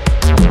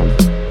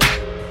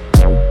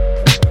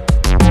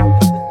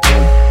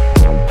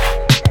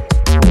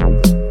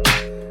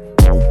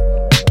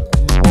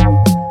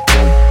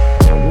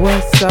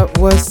 What's up,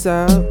 what's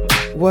up?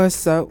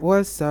 What's up,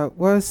 what's up,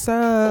 what's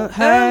up?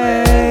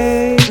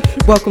 Hey!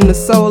 Welcome to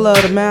Soul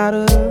of the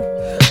Matter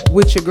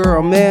with your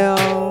girl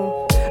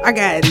Mel. I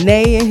got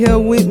Nay in here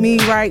with me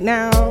right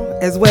now,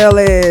 as well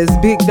as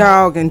Big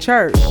Dog in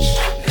church.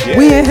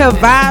 We in here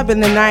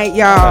vibing tonight,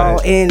 y'all,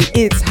 and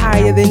it's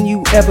higher than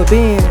you ever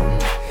been.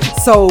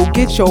 So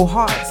get your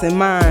hearts and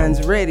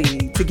minds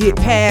ready to get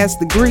past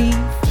the grief,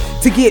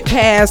 to get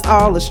past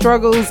all the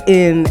struggles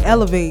and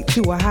elevate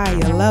to a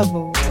higher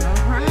level.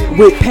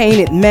 With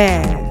painted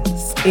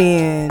masks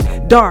and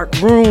dark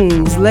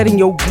rooms, letting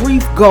your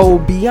grief go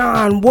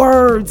beyond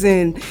words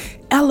and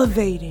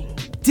elevating,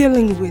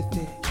 dealing with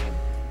it,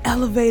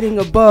 elevating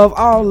above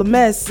all the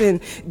mess and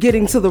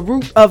getting to the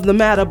root of the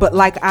matter. But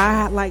like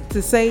I like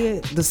to say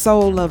it, the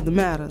soul of the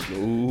matter.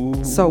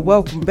 Ooh. So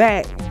welcome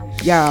back,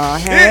 y'all.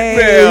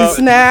 Hey,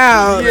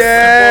 Snout.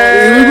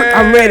 Yeah,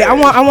 I'm ready. I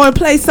want to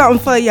play something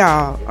for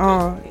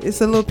y'all.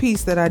 It's a little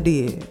piece that I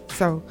did.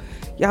 So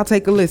y'all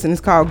take a listen.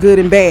 It's called Good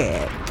and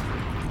Bad.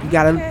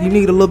 You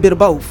need a little bit of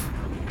both.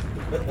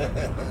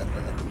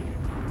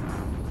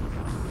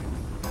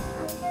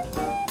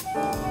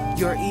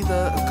 You're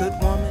either a good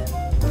woman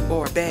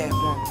or a bad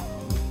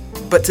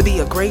woman. But to be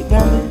a great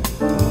woman,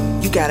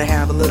 you gotta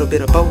have a little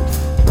bit of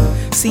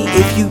both. See,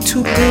 if you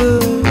too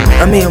good,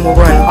 a man will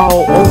run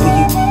all over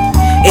you.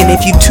 And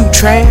if you too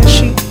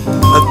trashy,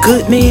 a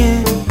good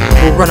man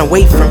will run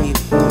away from you.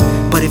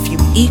 But if you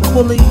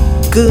equally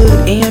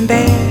good and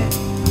bad,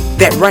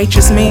 that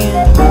righteous man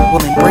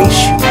will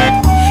embrace you.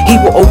 He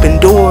will open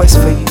doors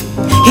for you.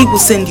 He will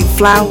send you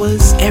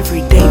flowers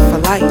every day for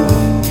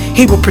life.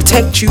 He will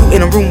protect you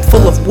in a room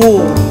full of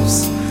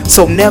wolves.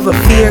 So never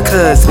fear,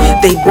 cause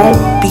they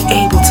won't be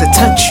able to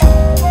touch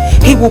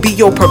you. He will be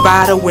your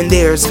provider when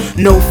there's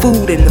no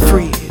food in the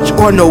fridge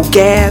or no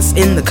gas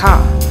in the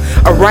car.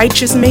 A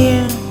righteous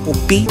man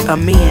will beat a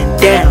man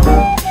down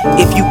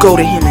if you go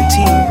to him in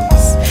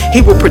tears.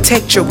 He will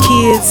protect your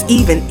kids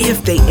even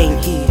if they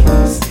ain't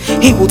his.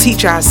 He will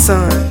teach our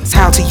sons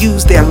how to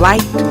use their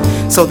light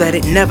so that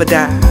it never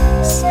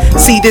dies.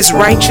 See, this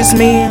righteous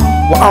man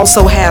will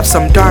also have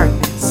some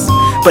darkness,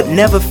 but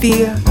never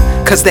fear,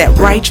 cause that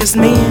righteous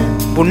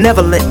man will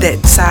never let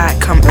that side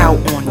come out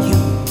on you.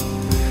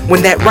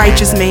 When that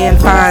righteous man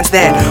finds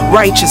that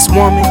righteous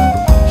woman,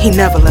 he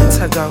never lets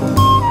her go.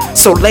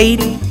 So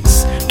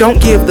ladies,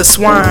 don't give the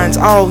swines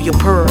all your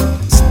pearls.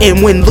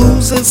 And when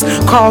losers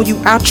call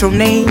you out your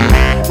name,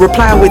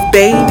 reply with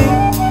baby.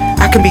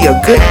 I can be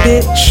a good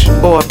bitch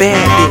or a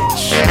bad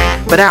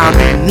bitch, but I'll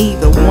be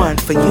neither one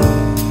for you.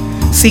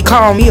 See,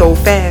 call me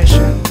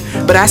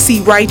old-fashioned, but I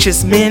see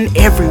righteous men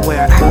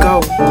everywhere I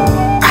go.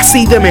 I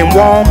see them in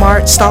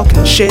Walmart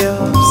stocking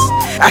shelves.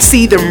 I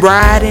see them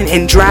riding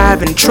and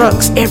driving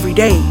trucks every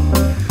day.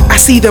 I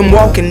see them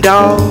walking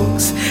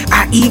dogs.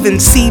 I even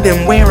see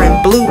them wearing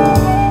blue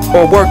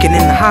or working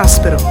in the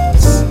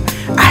hospitals.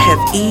 I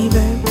have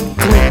even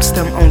glimpsed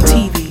them on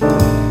TV.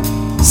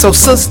 So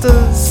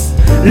sisters,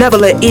 never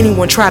let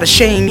anyone try to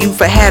shame you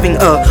for having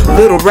a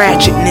little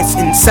ratchetness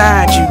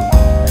inside you.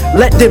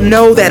 Let them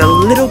know that a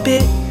little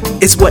bit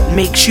is what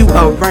makes you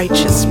a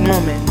righteous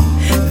woman.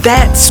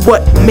 That's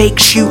what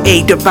makes you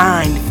a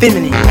divine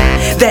feminine.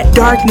 That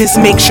darkness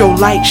makes your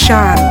light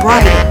shine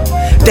brighter.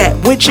 That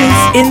witch's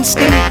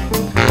instinct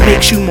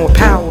makes you more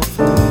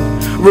powerful.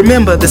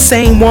 Remember, the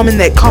same woman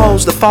that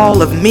caused the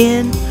fall of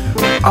men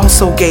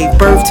also gave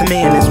birth to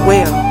man as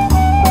well.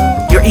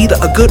 You're either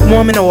a good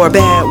woman or a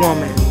bad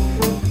woman.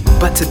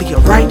 But to be a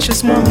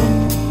righteous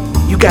woman,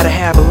 you gotta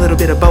have a little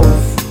bit of both.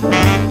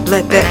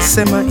 Let that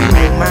simmer in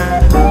your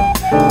mind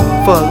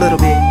for a little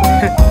bit.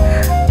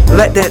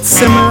 Let that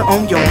simmer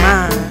on your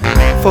mind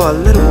for a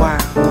little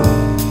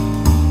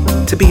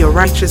while. To be a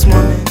righteous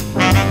woman,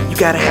 you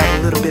gotta have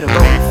a little bit of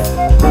both.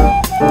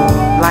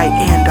 Light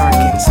and dark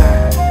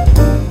inside.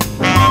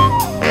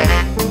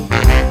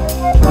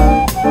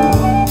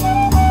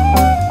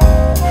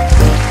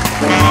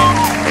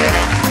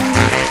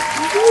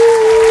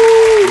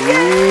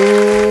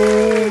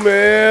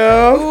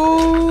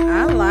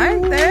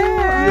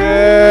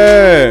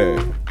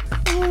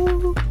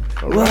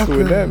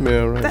 With that,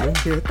 man, right?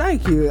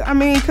 Thank you. I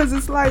mean, because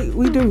it's like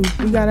we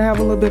gotta have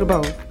a little bit of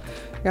both.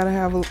 Gotta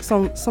have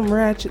some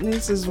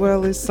ratchetness as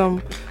well as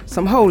some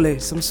holy,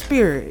 some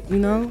spirit, you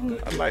know.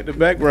 I like the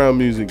background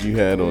music you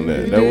had on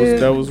that.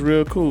 That was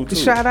real cool too.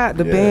 Shout out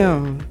to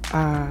Bam.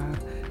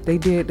 They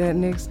did that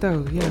next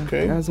door. Yeah,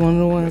 okay. That was one of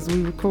the ones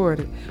we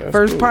recorded. That's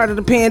First cool. part of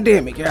the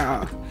pandemic,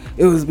 y'all.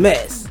 It was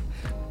mess.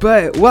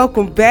 But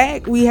welcome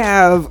back. We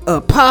have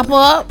a pop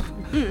up.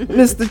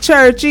 Mr.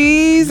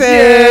 Churchies.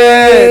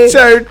 Yeah,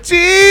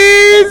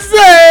 Churchies.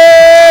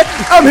 Hey.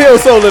 I'm here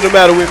with Soul of the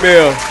Matter with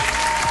Mel.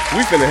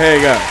 We finna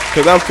hang out,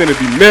 because I'm finna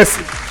be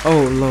messy.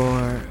 Oh,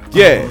 Lord.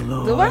 Yeah. Oh,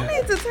 Lord. Do I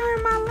need to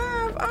turn my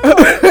live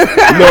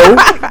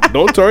off? No,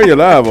 don't turn your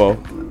live off.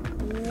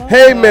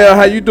 Hey, Mel,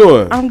 how you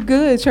doing? I'm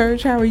good,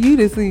 Church. How are you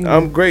this evening?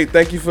 I'm great.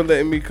 Thank you for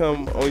letting me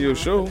come on your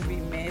show.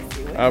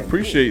 I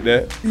appreciate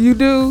that. You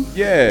do?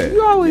 Yeah.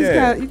 You always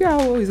yeah.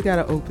 always got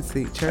an open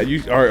seat,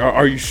 Church.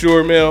 Are you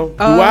sure, Mel?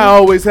 Do I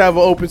always have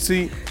an open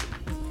seat?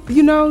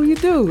 You know, you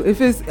do.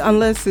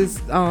 Unless it's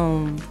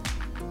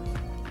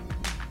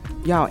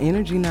y'all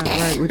energy not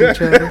right with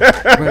each other.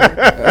 But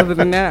other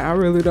than that, I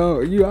really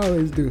don't. You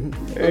always do.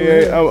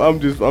 Hey, I'm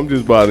just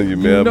bothering you,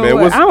 Mel. You know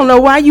man. I don't know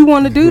why you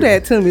want to do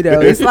that to me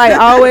though. It's like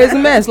always a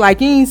mess.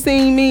 Like you ain't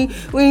seen me,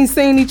 we ain't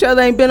seen each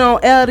other, ain't been on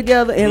air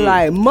together in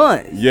like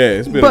months. Yeah,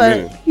 it's been a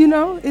minute. But you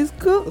know, it's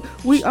cool.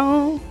 We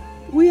on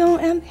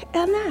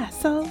L now,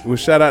 so. Well,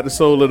 shout out to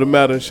Soul of the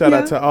Matter. Shout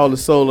out to all the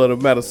Soul of the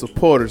Matter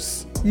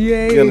supporters.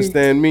 Yeah. You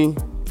understand me?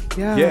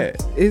 Yeah.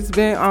 It's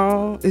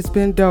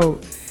been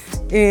dope.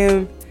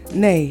 And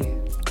Nay.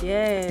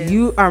 Yes.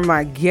 You are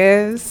my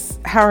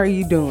guest. How are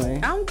you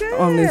doing? I'm good.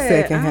 On this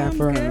second half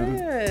round.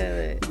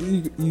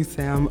 Good. You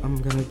say I'm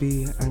gonna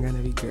be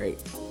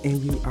great, and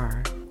you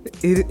are.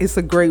 It's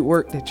a great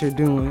work that you're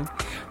doing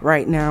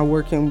right now,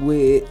 working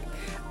with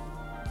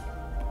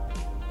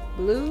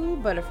Blue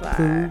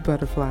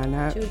Butterfly,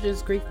 not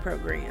Children's Grief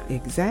Program.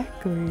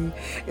 Exactly.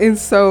 And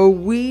so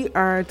we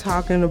are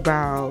talking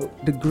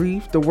about the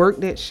grief, the work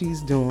that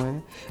she's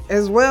doing,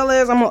 as well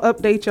as I'm gonna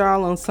update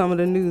y'all on some of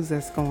the news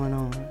that's going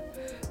on.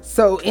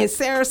 So in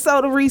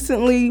Sarasota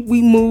recently,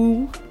 we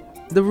moved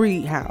the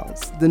Reed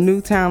House, the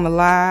new town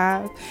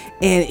alive,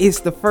 and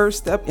it's the first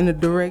step in the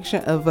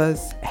direction of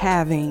us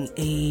having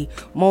a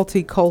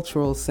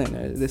multicultural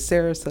center, the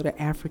Sarasota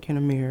African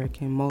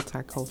American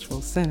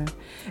Multicultural Center,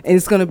 and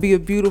it's going to be a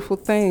beautiful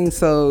thing.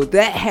 So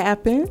that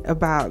happened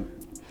about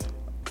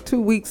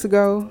 2 weeks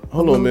ago.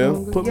 Hold on,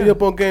 man. Put me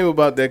up on game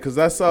about that, because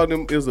I saw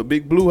them. It was a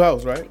big blue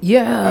house, right?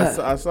 Yeah.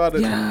 I saw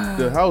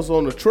the house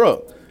on the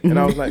truck. And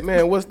I was like,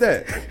 man, what's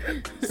that?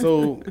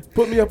 So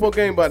put me up on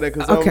game about that,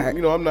 because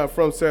I'm not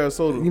from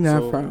Sarasota. You're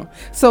not from.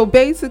 So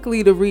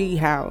basically, the Reed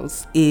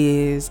House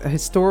is a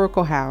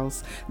historical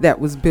house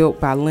that was built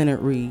by Leonard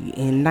Reed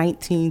in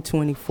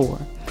 1924.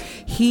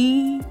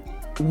 He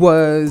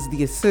was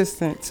the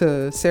assistant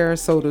to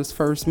Sarasota's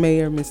first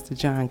mayor, Mr.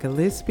 John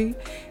Gillespie.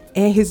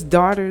 And his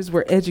daughters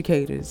were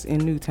educators in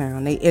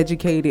Newtown. They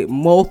educated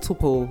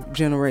multiple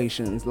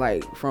generations,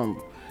 like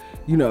from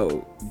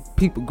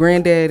people,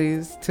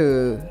 granddaddies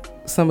to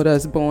some of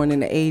us born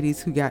in the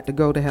 80s who got to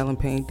go to Helen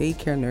Payne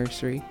Daycare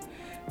Nursery,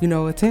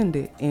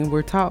 attended and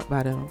were taught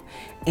by them.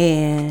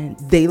 And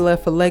they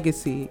left a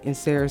legacy in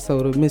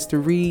Sarasota.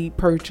 Mr. Reed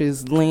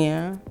purchased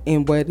land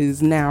in what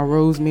is now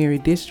Rosemary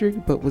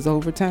District, but was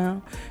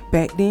Overtown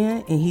back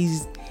then.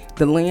 And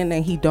the land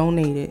that he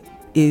donated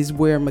is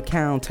where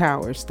McCown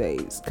Tower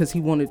stays, because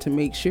he wanted to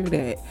make sure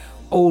that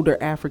older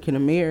African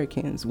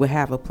Americans would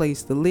have a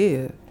place to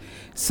live.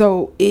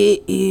 So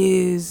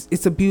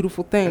it's a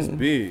beautiful thing. That's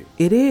big.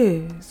 It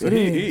is. So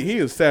he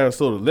is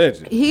Sarasota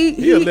legend.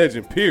 He a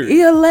legend, period.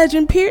 He a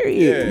legend,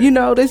 period.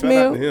 Yeah. This Shout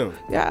out to him.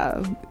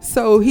 Yeah.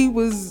 So he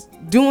was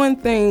doing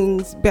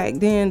things back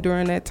then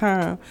during that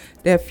time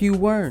that few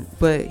weren't.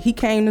 But he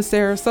came to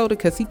Sarasota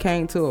because he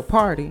came to a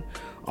party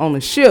on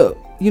a ship.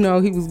 He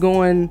was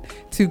going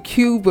to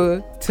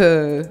Cuba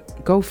to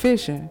go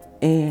fishing.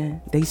 And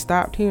they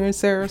stopped here in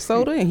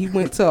Sarasota, and he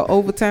went to an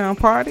Overtown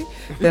party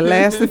that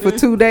lasted for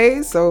 2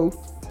 days. So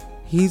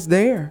He's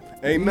there.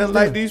 Ain't nothing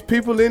like these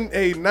people in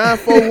a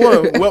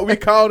 941. What we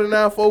call the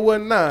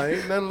 941 now.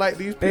 Ain't nothing like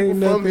these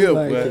people from here.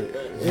 Like but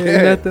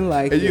Ain't nothing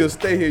like and it. you'll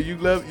stay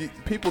here.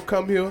 People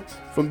come here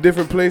from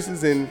different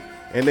places and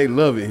they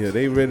love it here.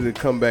 They ready to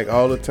come back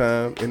all the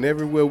time. And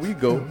everywhere we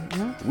go,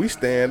 we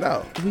stand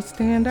out. We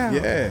stand out.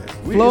 Yeah.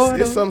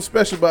 Florida. It's something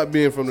special about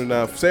being from the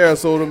North.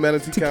 Sarasota,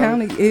 Manatee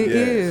County. It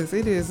is.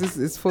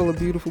 It's full of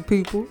beautiful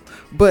people.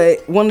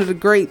 But one of the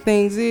great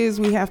things is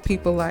we have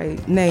people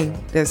like Nay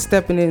that's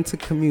stepping into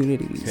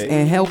communities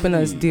and helping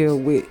us deal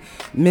with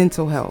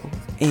mental health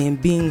and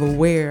being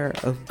aware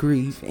of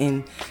grief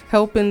and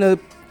helping the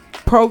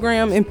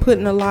program and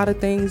putting a lot of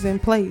things in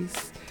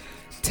place.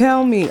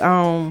 Tell me,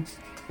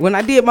 when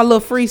I did my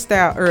little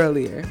freestyle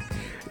earlier,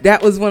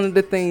 that was one of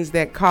the things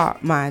that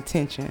caught my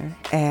attention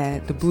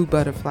at the Blue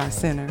Butterfly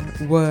Center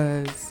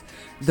was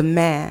the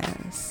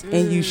masks.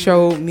 And you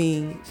showed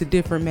me the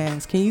different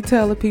masks. Can you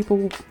tell the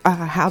people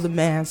how the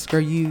masks are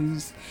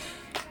used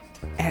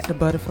at the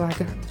Butterfly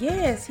Garden?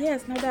 Yes,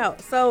 no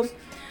doubt. So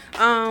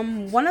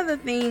one of the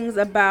things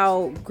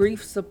about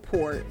grief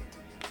support,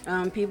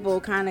 people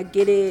kind of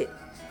get it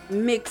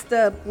mixed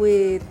up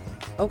with,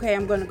 okay,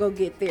 I'm going to go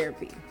get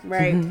therapy,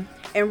 right? Mm-hmm.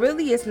 And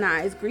really it's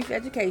not. It's grief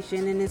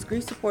education and it's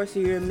grief support so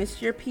you miss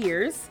your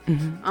peers.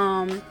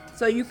 Mm-hmm.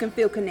 So you can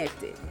feel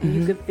connected. And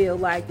you can feel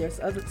like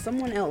there's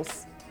someone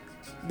else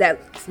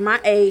that's my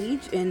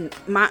age and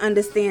my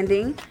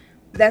understanding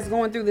that's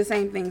going through the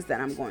same things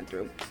that I'm going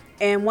through.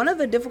 And one of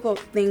the difficult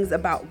things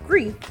about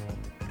grief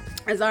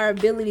is our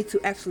ability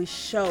to actually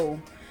show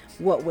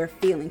what we're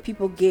feeling.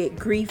 People get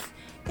grief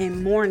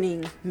and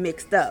mourning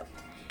mixed up.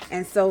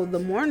 And so the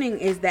mourning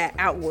is that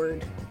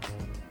outward,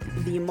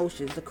 the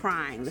emotions, the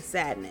crying, the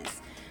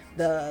sadness,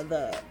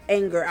 the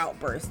anger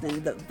outburst,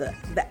 and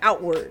the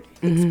outward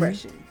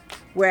expression.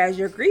 Whereas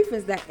your grief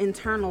is that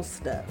internal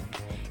stuff.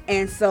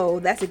 And so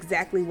that's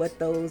exactly what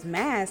those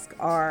masks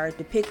are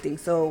depicting.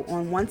 So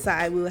on one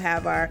side, we will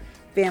have our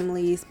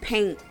families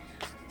paint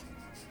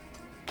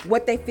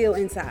what they feel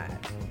inside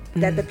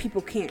that the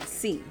people can't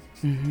see.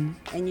 And,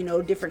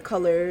 different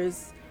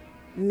colors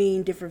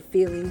mean different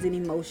feelings and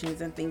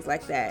emotions and things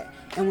like that.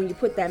 And when you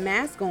put that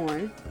mask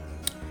on,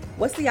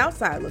 what's the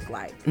outside look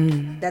like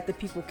that the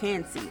people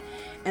can see?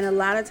 And a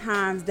lot of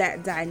times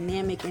that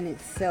dynamic in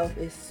itself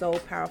is so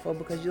powerful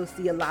because you'll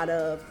see a lot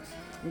of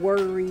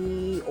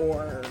worry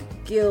or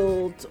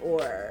guilt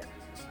or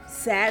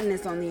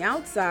sadness on the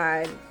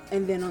outside,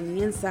 and then on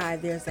the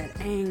inside there's that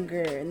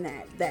anger and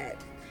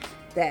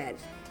that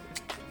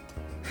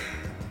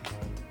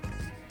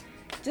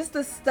just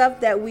the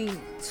stuff that we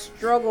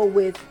struggle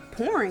with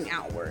pouring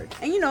outward.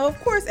 And of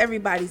course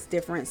everybody's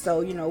different,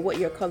 so what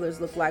your colors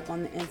look like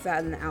on the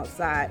inside and the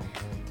outside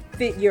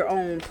fit your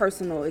own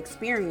personal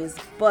experience,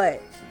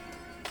 but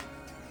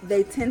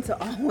they tend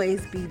to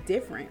always be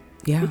different.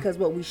 Because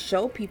what we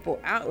show people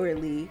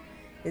outwardly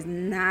is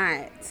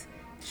not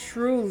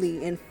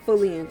truly and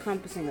fully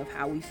encompassing of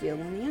how we feel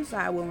on the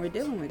inside when we're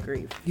dealing with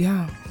grief.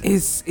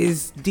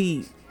 It's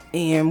deep.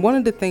 And one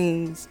of the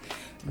things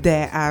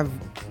that I've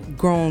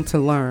grown to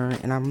learn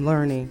and I'm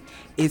learning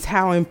is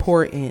how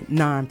important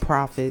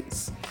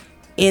nonprofits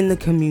in the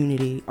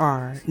community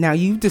are. Now,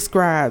 you've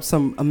described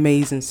some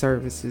amazing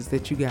services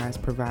that you guys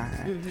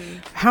provide.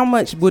 How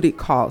much would it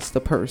cost a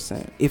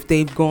person if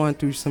they've gone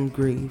through some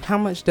grief? How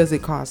much does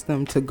it cost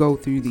them to go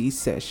through these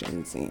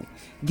sessions and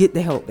get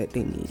the help that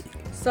they need?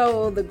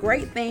 So the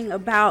great thing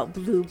about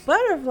Blue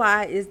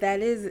Butterfly is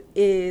that it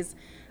is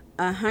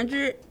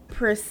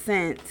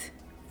 100%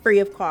 free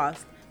of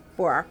cost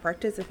for our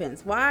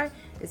participants. Why?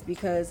 It's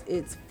because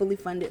it's fully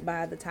funded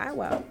by the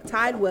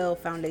Tidewell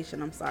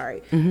Foundation.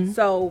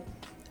 So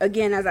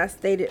again, as I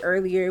stated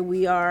earlier,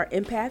 we are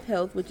Empath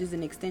Health, which is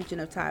an extension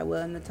of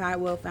Tidewell, and the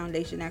Tidewell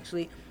Foundation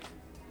actually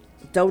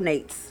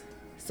donates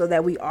so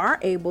that we are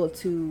able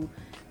to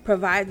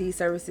provide these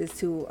services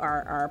to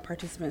our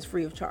participants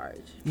free of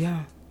charge.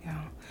 Yeah.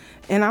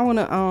 And I want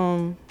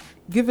to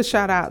give a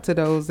shout out to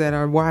those that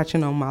are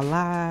watching on my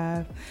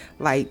live.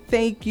 Like,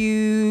 thank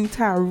you,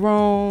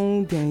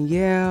 Tyrone,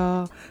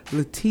 Danielle,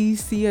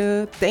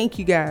 Leticia. Thank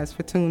you guys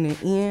for tuning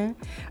in.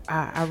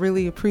 I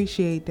really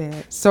appreciate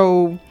that.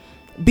 So,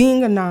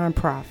 being a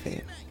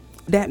nonprofit,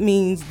 that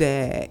means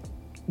that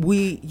do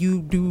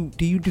you do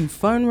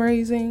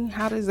fundraising?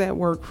 How does that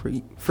work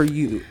for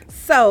you?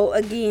 So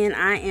again,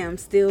 I am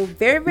still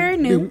very, very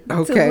new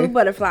to Blue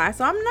Butterfly.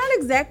 So I'm not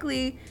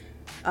exactly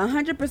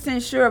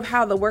 100% sure of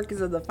how the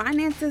workings of the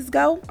finances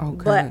go.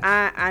 But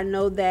I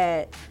know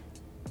that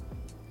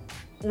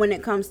when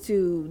it comes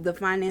to the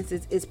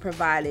finances, it's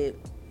provided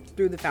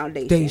through the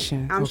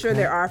foundation. I'm sure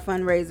there are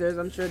fundraisers.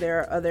 I'm sure there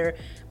are other,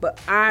 but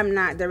I'm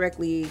not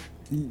directly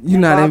You're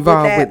not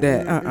involved with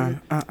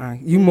that.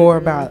 You more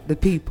about the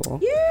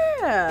people.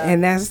 Yeah.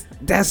 And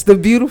that's the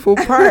beautiful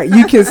part.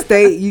 You can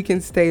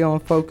stay on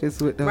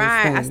focus with those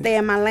things. I stay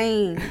in my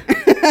lane.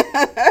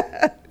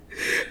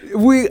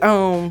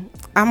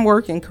 I'm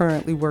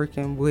currently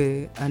working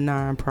with a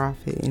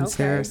nonprofit in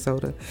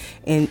Sarasota,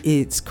 and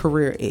it's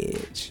Career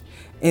Edge.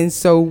 And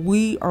so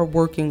we are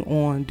working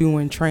on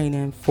doing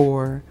training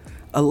for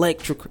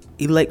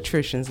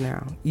electricians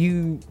now.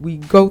 We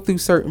go through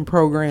certain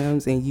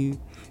programs and you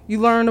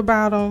learn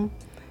about them.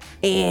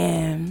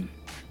 And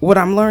what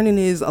I'm learning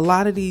is a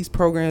lot of these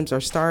programs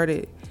are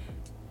started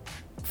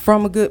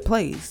from a good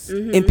place,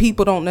 and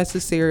people don't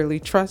necessarily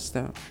trust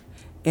them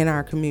in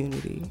our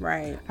community.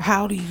 Right.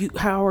 How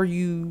are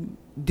you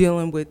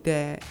dealing with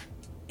that,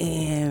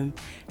 and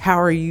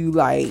how are you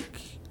like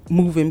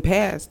moving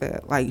past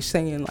that, like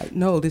saying like,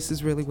 no, this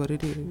is really what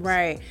it is?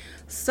 Right.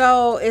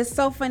 So it's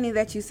so funny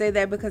that you say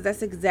that, because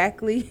that's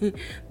exactly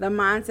the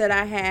mindset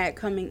I had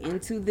coming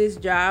into this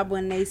job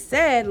when they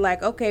said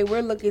like, okay,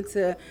 we're looking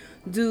to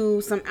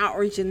do some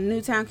outreach in the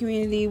Newtown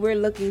community. We're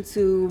looking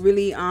to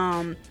really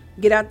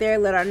get out there,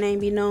 let our name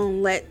be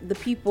known, let the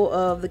people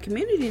of the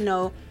community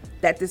know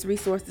that this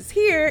resource is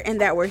here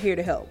and that we're here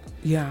to help.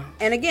 Yeah.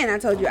 And again, I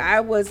told you I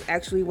was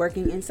actually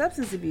working in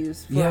substance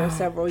abuse for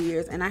several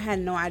years, and I had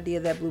no idea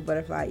that Blue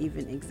Butterfly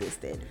even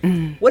existed.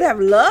 Would have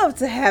loved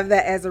to have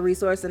that as a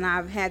resource, and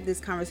I've had this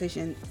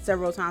conversation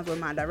several times with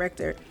my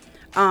director,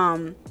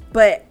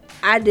 but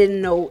I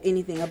didn't know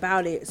anything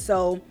about it.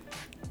 So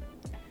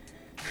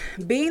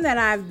being that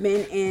I've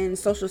been in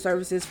social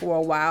services for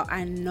a while,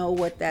 I know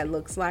what that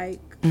looks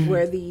like.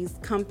 Where these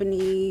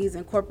companies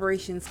and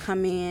corporations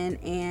come in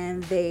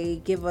and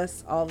they give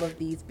us all of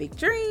these big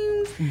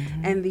dreams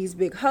and these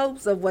big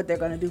hopes of what they're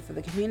going to do for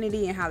the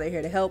community and how they're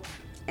here to help.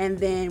 And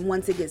then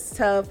once it gets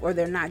tough or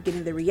they're not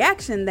getting the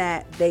reaction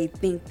that they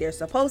think they're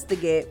supposed to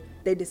get,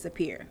 they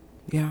disappear.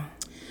 Yeah.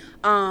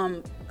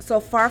 So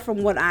far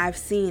from what I've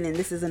seen, and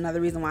this is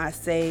another reason why I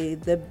say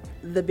the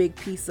big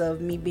piece of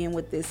me being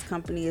with this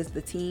company is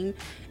the team,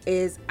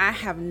 is I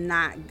have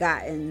not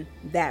gotten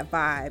that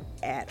vibe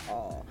at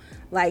all.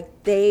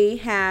 Like, they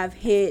have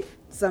hit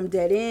some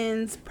dead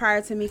ends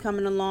prior to me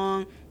coming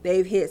along.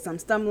 They've hit some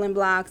stumbling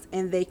blocks,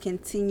 and they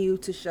continue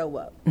to show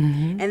up.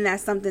 And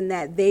that's something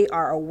that they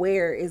are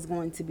aware is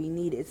going to be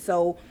needed.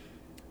 So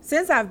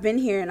since I've been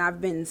here and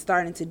I've been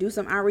starting to do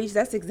some outreach,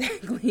 that's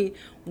exactly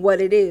what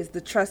it is,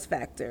 the trust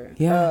factor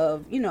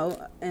of,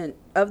 and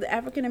of the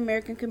African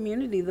American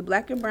community, the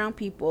Black and brown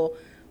people.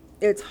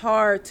 It's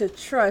hard to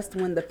trust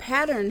when the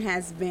pattern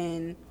has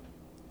been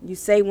you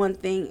say one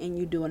thing and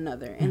you do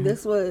another. And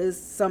this was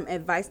some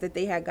advice that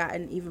they had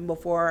gotten even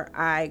before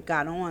I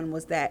got on,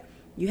 was that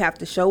you have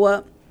to show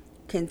up,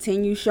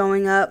 continue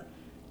showing up,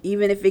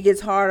 even if it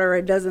gets harder or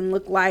it doesn't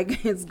look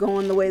like it's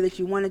going the way that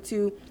you want it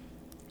to.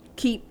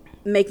 Keep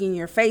making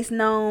your face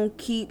known,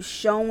 keep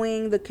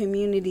showing the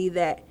community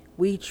that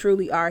we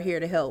truly are here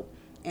to help.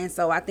 And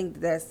so I think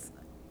it's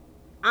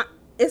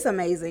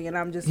amazing, and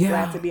I'm just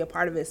glad to be a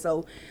part of it.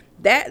 So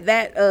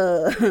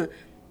that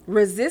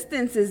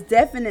resistance is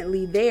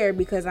definitely there,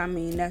 because I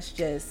mean that's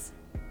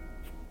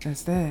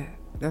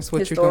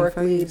what you're gonna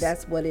face.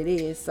 That's what it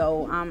is.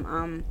 So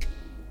I'm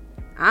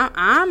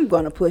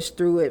gonna push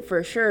through it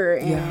for sure.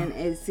 And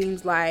it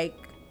seems like,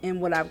 and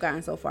what I've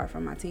gotten so far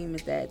from my team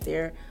is that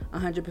they're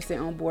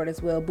 100% on board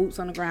as well. Boots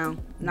on the ground,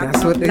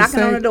 knocking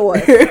on the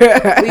doors.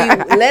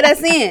 Let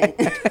us in.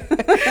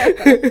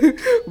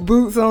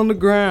 Boots on the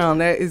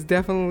ground. That is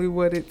definitely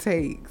what it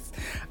takes.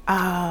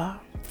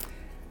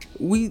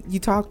 You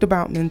talked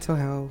about mental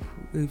health.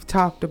 We've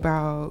talked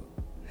about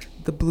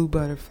the Blue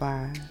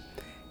Butterfly.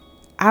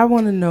 I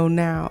want to know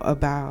now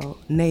about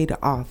Nay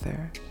the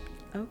author.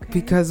 Okay.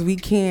 Because we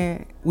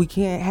can't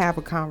have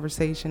a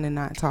conversation and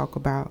not talk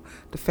about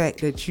the fact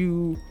that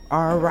you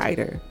are a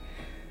writer.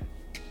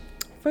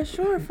 For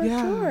sure.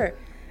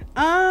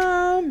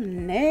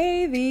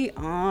 Nay the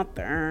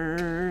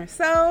author.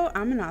 So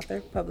I'm an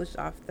author, published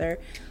author.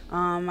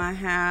 I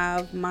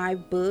have my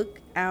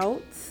book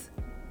out.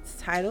 It's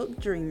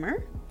titled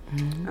Dreamer.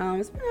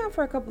 It's been out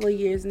for a couple of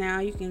years now.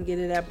 You can get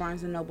it at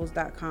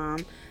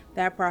barnesandnobles.com.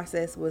 That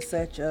process was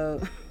such a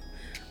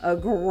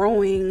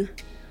growing,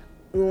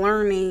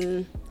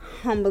 learning,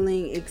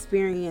 humbling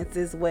experience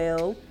as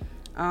well.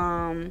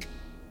 I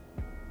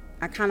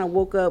kind of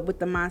woke up with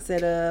the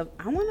mindset of,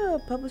 I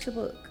want to publish a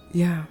book.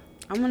 Yeah.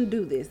 I want to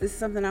do this. This is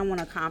something I want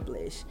to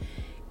accomplish.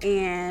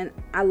 And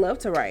I love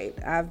to write.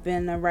 I've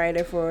been a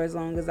writer for as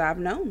long as I've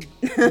known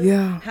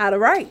how to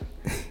write.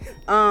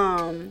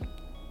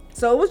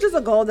 So it was just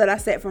a goal that I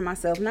set for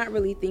myself, not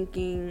really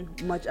thinking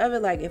much of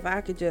it. Like, if I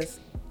could just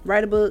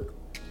write a book,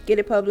 get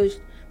it published,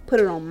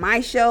 put it on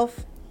my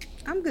shelf,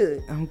 I'm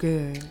good.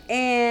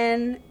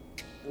 And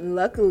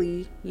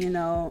luckily,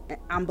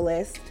 I'm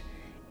blessed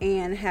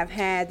and have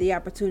had the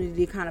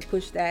opportunity to kind of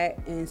push that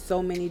in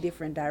so many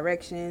different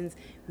directions,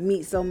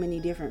 meet so many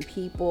different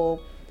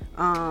people,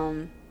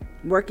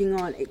 working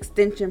on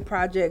extension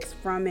projects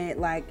from it.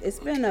 Like, it's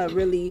been a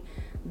really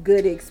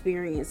good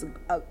experience.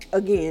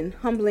 Again,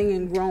 humbling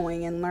and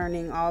growing and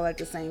learning all at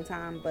the same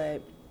time.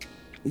 But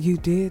you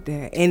did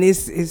that. And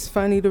it's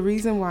funny. The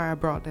reason why I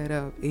brought that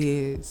up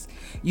is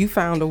you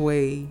found a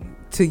way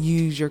to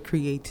use your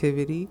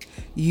creativity.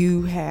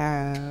 You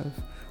have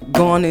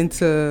gone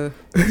into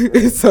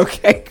it's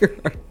okay,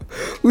 girl.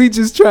 We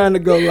just trying to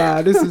go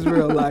live. This is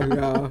real life,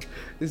 y'all.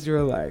 It's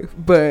real life.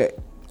 But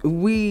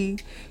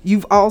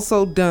you've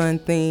also done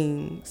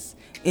things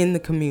in the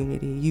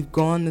community. You've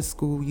gone to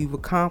school. You've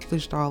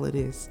accomplished all of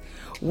this.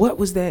 What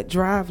was that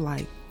drive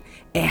like?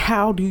 And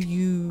how do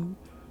you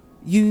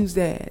use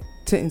that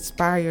to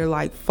inspire,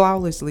 like,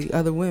 flawlessly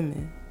other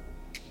women?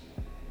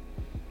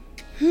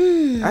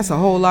 That's a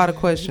whole lot of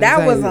questions.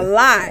 That was a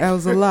lot. That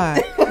was a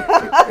lot.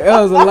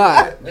 That was a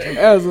lot.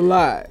 That was a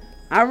lot.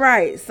 All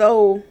right.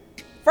 So,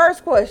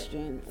 first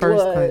question.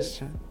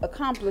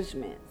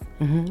 Accomplishments.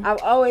 Mm-hmm.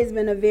 I've always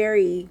been a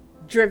very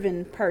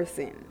driven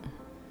person.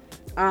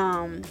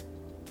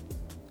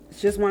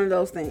 It's just one of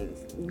those things.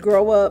 You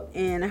grow up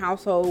in a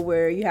household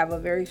where you have a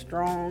very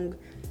strong,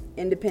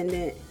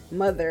 independent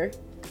mother,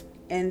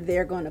 and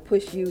they're going to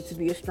push you to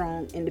be a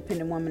strong,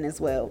 independent woman as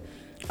well.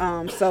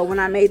 So when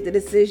I made the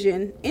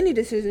decision, any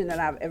decision that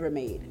I've ever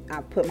made,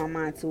 I put my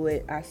mind to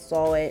it. I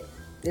saw it.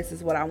 This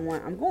is what I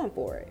want. I'm going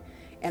for it.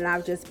 And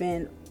I've just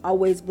been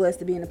always blessed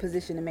to be in a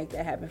position to make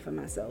that happen for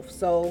myself.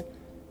 So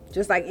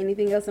just like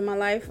anything else in my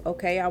life,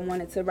 okay, I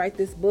wanted to write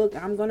this book.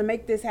 I'm going to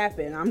make this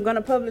happen. I'm going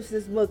to publish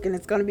this book, and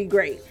it's going to be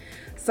great.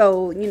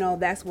 So,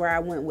 that's where I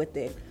went with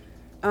it.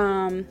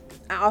 I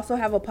also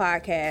have a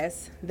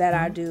podcast that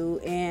I do.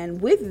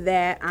 And with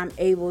that, I'm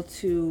able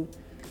to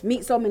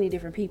meet so many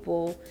different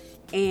people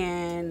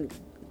and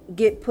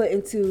get put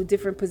into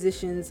different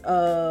positions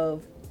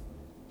of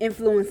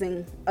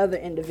influencing other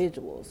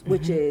individuals,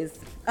 which is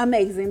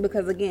amazing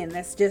because, again,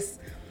 that's just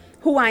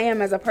who I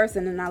am as a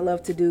person, and I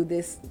love to do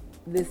this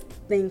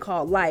thing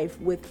called life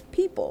with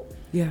people.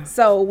 Yeah.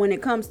 So when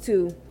it comes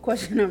to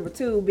question number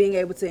 2, being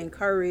able to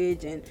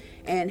encourage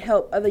and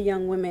help other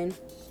young women,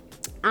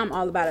 I'm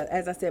all about it.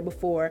 As I said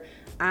before,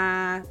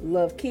 I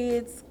love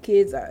kids.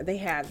 They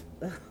have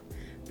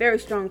very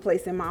strong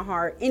place in my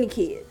heart, any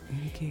kid.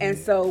 And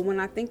so when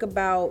I think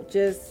about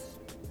just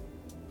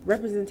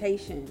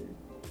representation,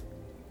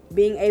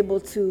 being able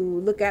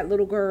to look at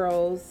little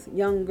girls,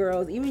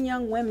 even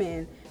young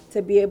women,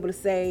 to be able to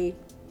say,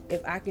 if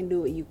I can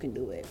do it, you can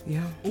do it.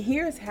 Yeah. And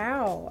here's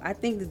how. I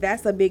think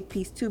that's a big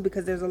piece too,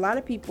 because there's a lot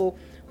of people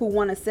who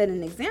want to set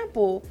an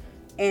example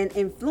and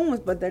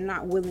influence, but they're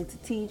not willing to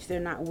teach. They're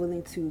not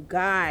willing to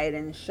guide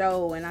and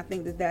show. And I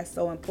think that's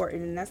so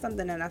important. And that's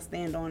something that I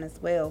stand on as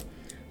well.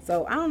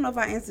 So I don't know if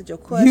I answered your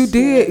question. You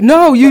did.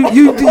 No, you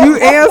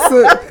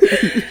answered.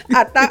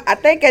 I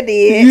think I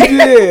did. You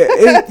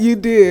did. You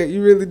did.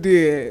 You really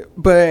did.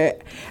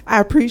 But I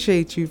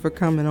appreciate you for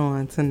coming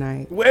on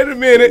tonight. Wait a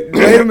minute.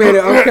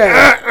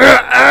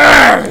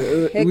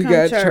 Okay. We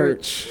got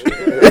church.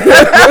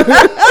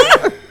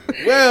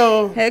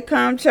 Well, here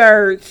come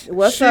church.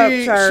 What's up,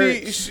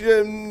 church?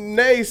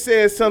 Nay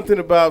said something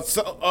about let's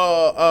talk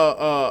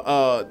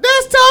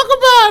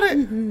about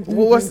it.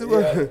 Let's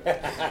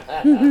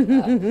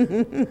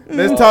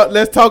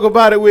talk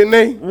about it with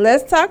Nay.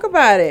 Let's talk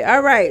about it.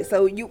 All right.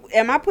 So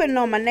am I putting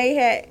on my Nay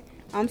hat?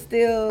 I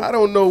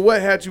don't know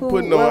what hat you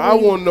putting on. I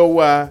want to know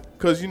why,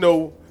 because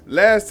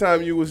last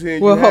time you was here,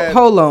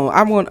 hold on.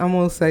 I'm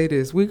gonna say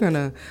this.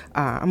 I'm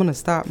gonna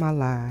stop my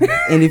live,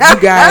 and if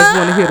you guys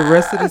want to hear the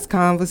rest of this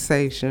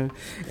conversation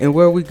and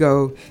where we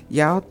go,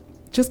 y'all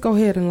just go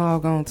ahead and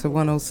log on to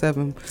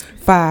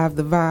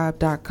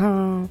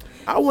 1075thevibe.com.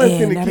 I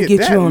wasn't finna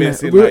get that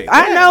messy like that.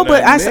 I know,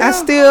 but I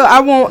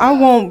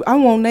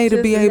want Nay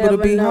to be able to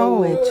be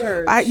whole. We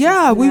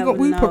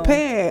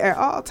prepared at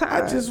all times.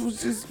 I just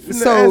was just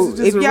if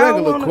a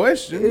regular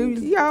question.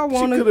 If y'all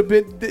want, she could have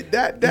been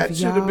that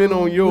should have been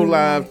on your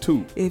live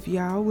too. If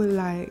y'all would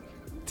like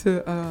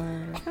to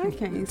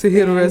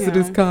hear the rest of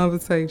this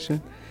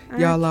conversation,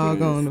 y'all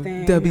log on to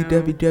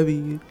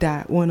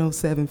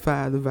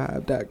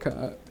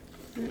www.1075thevibe.com.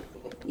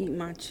 Eat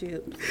my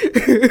chips.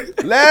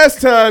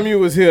 Last time you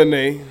was here,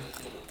 Nay.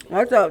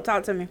 What's up?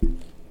 Talk to me.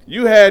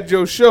 You had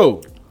your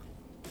show.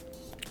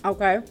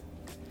 Okay.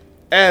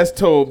 As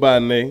told by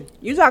Nay.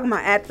 You talking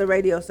about at the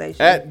radio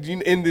station?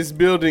 In this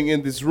building,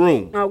 in this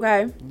room.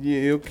 Okay.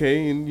 Yeah,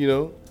 okay, and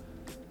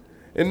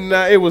and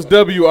it was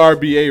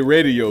WRBA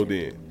radio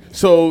then.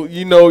 So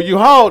you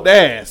hauled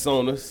ass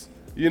on us.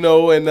 I'm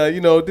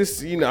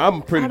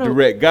a pretty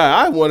direct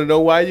guy. I want to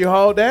know why you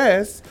hauled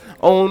ass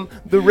on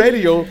the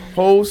radio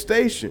whole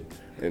station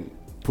and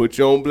put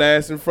you on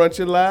blast in front of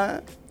your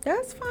live.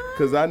 That's fine.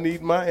 Because I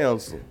need my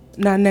answer.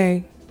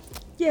 Nane.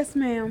 Yes,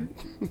 ma'am.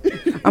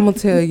 I'm going to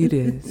tell you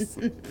this.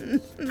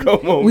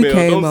 Come on, we Mel.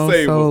 Came Don't on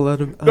save Soul her. of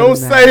the Don't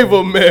save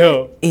her,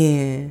 Mel.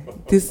 And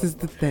this is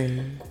the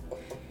thing.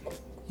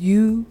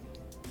 You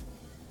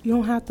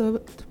don't have to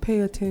pay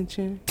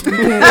attention. We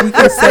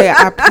can say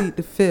I plead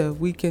the fifth.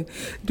 We can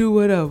do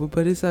whatever,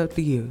 but it's up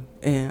to you.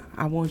 And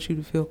I want you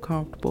to feel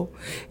comfortable.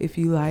 If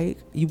you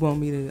want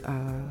me to,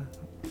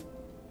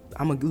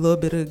 I'm a little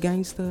bit of a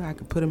gangster. I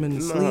can put him in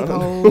the sleep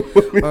hole.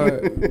 Or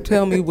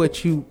tell me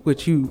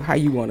how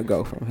you want to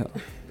go from here.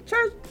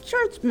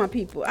 Church, my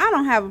people. I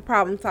don't have a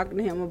problem talking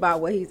to him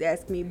about what he's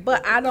asking me,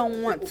 but I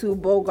don't want to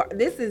bogart.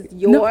 This is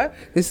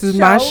this is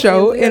my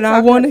show, and I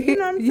want to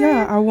hear.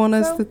 I want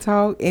us to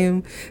talk.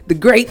 And the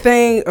great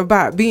thing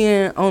about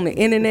being on the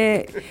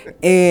internet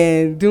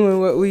and doing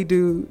what we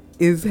do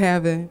is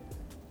having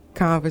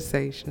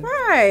conversation.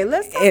 Right.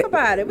 Let's talk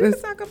about it. We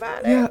can talk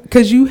about it. Yeah,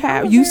 because you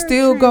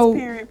still go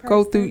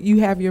person. through. You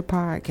have your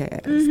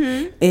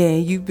podcast,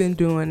 and you've been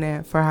doing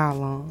that for how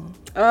long?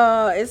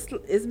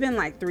 It's been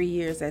like 3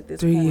 years at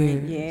this 3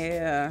 point. years.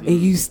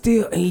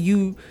 Yeah.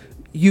 And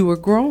you were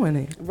growing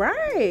it.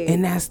 Right.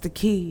 And that's the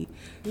key.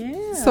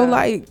 Yeah. So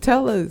like,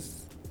 tell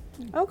us.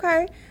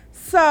 Okay.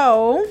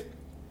 So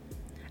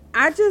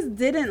I just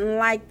didn't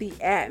like the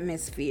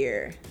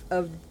atmosphere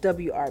of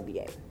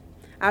WRBA.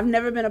 I've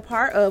never been a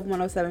part of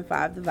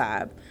 107.5 The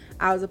Vibe.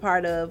 I was a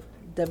part of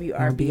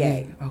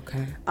WRBA.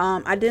 Okay.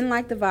 I didn't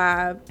like the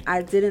vibe.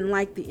 I didn't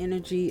like the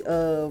energy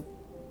of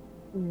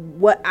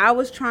what I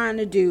was trying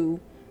to do.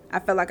 I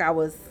felt like I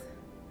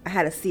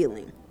had a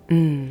ceiling.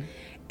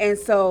 And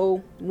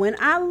so when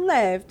I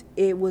left,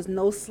 it was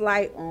no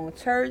slight on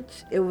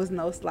church. It was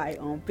no slight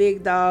on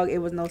Big Dog. It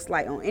was no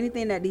slight on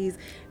anything that these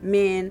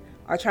men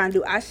are trying to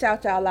do. I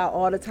shout y'all out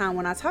all the time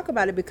when I talk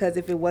about it, because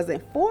if it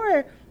wasn't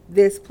for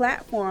this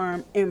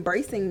platform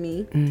embracing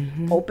me,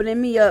 opening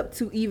me up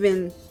to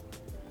even,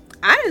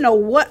 I didn't know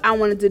what I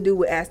wanted to do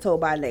with As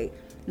Told by Lay.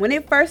 When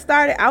it first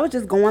started, I was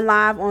just going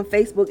live on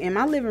Facebook in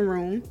my living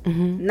room,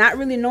 not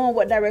really knowing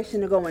what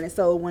direction to go in. And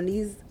so when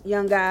these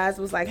young guys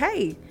was like,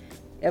 hey,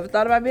 ever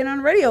thought about being on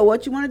the radio?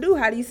 What you want to do?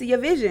 How do you see your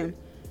vision?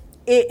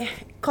 It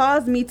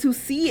caused me to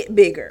see it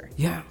bigger.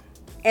 Yeah.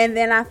 And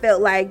then I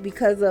felt like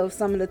because of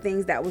some of the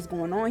things that was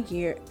going on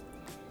here,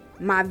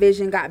 my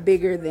vision got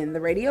bigger than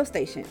the radio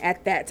station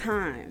at that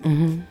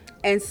time.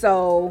 And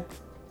so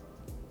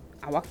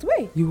I walked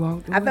away. You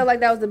walked away. I felt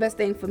like that was the best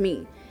thing for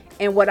me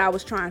and what I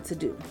was trying to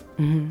do.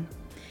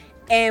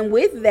 And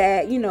with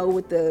that,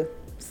 with the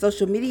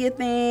social media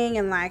thing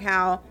and like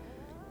how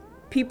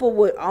people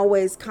would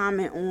always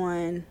comment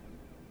on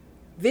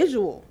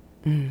visual.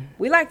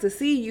 We like to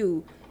see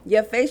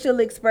your facial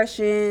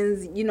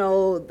expressions,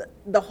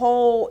 the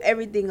whole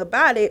everything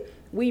about it.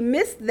 We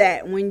missed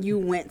that when you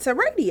went to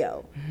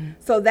radio.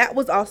 So that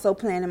was also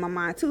playing in my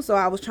mind too. So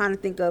I was trying to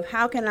think of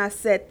how can I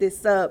set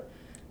this up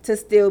to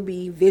still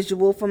be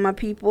visual for my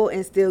people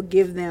and still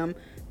give them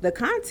the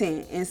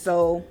content. And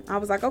so I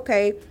was like,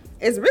 okay,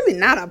 it's really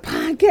not a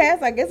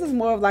podcast. I guess it's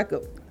more of like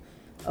a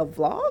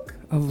vlog.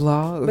 A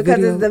vlog? Because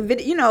video? it's the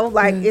video,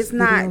 Yes, it's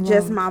not video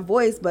just vlog. my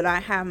voice, but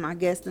I have my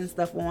guests and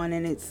stuff on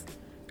and it's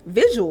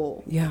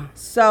visual. Yeah.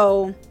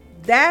 So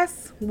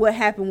that's what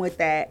happened with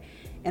that.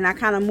 And I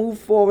kind of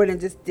moved forward and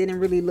just didn't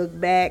really look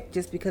back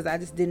just because I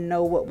just didn't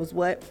know what was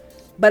what.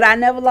 But I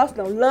never lost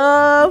no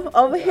love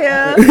over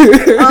here.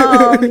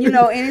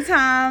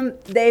 Anytime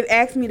they've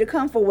asked me to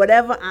come for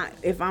whatever,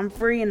 if I'm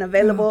free and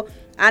available,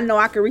 I know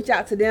I can reach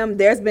out to them.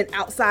 There's been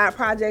outside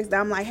projects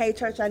that I'm like, hey,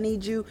 church, I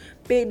need you.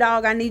 Big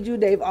Dog, I need you.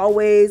 They've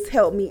always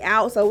helped me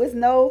out. So it's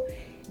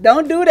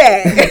don't do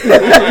that.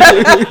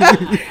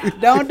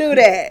 Don't do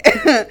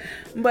that.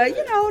 But,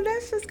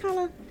 that's just kind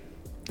of,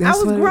 I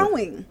was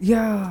growing.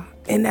 Yeah.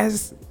 And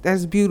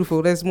that's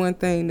beautiful. That's one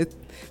thing.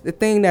 The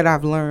thing that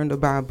I've learned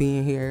about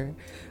being here,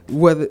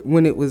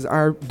 when it was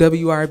our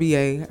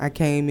WRBA, I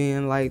came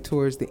in like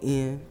towards the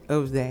end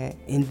of that,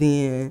 and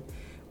then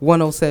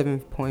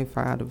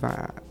 107.5 The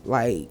Vibe.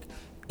 Like,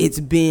 it's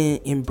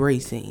been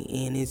embracing,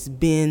 and it's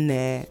been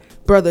that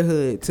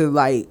brotherhood to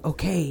like,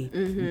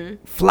 okay,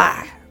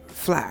 fly,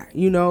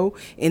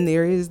 and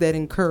there is that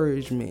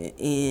encouragement,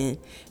 and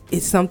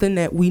it's something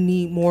that we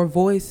need more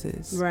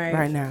voices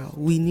right now.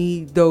 We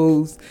need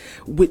those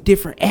with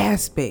different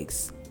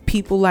aspects.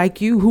 People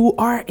like you who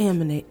are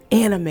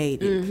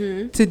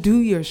animated to do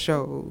your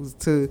shows,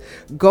 to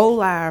go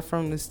live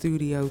from the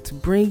studio, to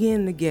bring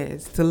in the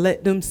guests, to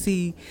let them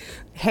see,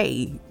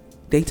 hey,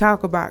 they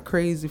talk about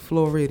crazy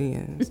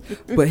Floridians,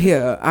 but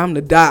here, I'm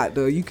the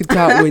doctor. You can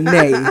talk with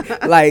Nay.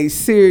 Like,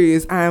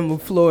 serious, I'm a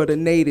Florida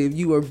native.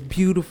 You are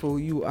beautiful.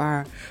 You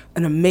are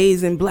an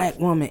amazing black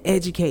woman,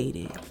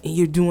 educated, and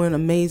you're doing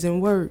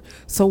amazing work.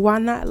 So why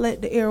not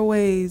let the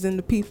airways and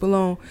the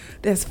people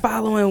that's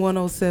following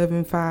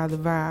 107.5 The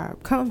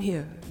Vibe come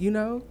here,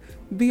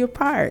 be a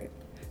part.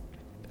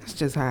 That's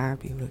just how I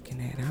be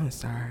looking at it. I'm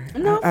sorry.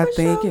 No, I'm for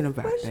thinking sure,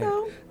 about for that.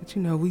 sure.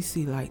 But we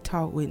see like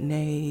Talk with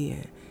Nay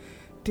and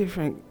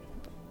different.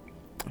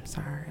 I'm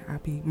sorry,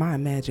 my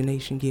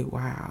imagination get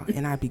wild,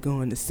 and I be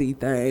going to see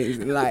things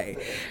and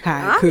like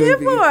how it could here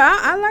be. for it.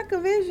 I like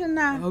a vision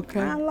now. Okay.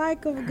 I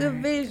like a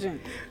good vision.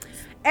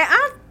 And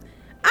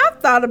I've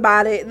thought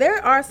about it.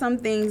 There are some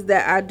things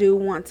that I do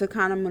want to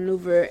kind of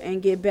maneuver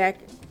and get back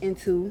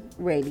into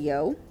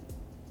radio.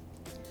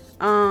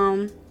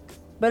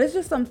 But it's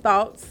just some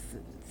thoughts,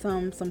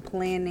 some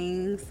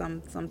planning,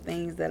 some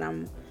things that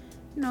I'm,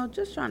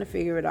 just trying to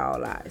figure it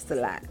all out. It's a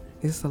lot.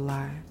 It's a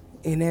lot.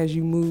 And as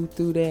you move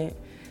through that,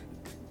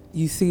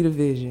 you see the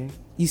vision.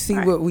 You see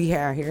what we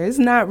have here. It's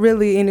not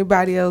really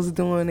anybody else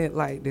doing it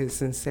like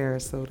this in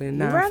Sarasota and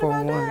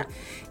 941.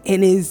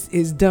 And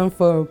it's done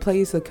for a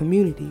place of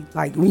community.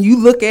 Like, when you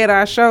look at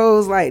our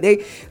shows,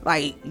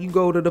 you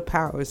go to the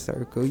Power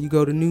Circle, you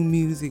go to New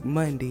Music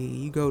Monday,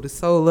 you go to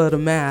Soul of the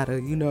Matter,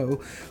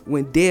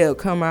 when Deb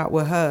come out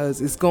with hers,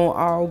 it's going to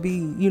all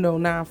be,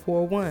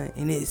 941.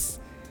 And it's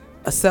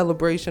a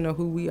celebration of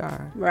who we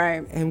are.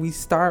 Right. And we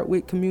start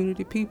with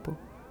community people,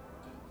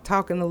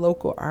 talking to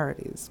local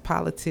artists,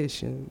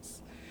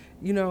 politicians,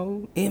 you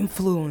know,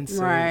 influencers,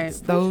 Right.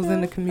 those For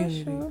in the sure,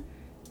 community. for sure.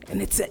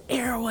 And it's an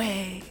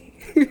airway.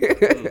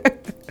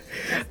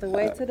 That's the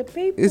way to the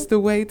people. It's the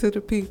way to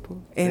the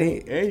people.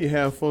 And you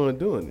have fun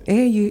doing it.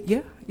 And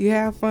you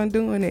have fun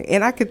doing it.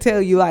 And I could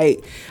tell you,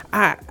 like,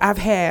 I've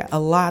had a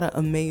lot of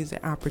amazing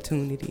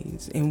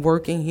opportunities in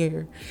working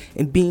here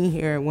and being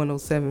here at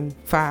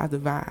 107.5 The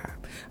Vibe.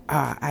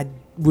 I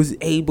was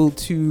able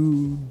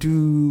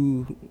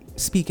to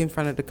speak in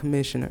front of the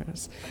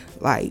commissioners,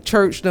 like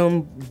church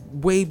them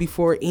way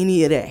before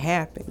any of that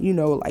happened. You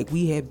know, like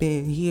we had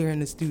been here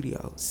in the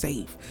studio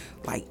safe.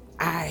 Like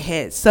I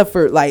had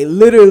suffered like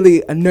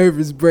literally a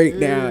nervous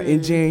breakdown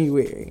in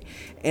January.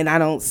 And I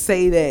don't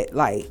say that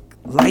like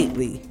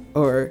lightly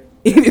or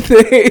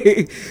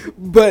anything,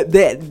 but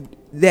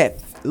that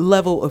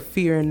level of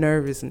fear and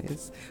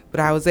nervousness. But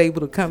I was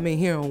able to come in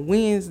here on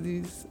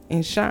Wednesdays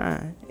and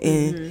shine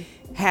and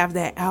have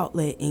that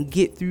outlet and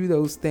get through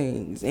those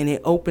things. And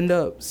it opened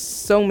up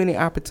so many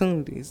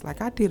opportunities.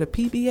 Like I did a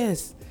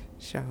PBS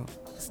show.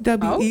 It's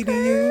WEDU.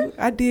 Okay.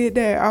 I did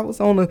that. I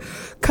was on the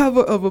cover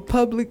of a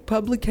public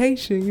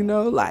publication, you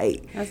know,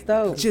 like that's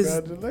dope.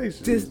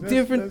 Congratulations. Just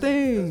different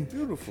things. That's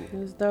beautiful.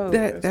 That's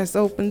dope. That's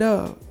opened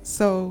up.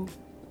 So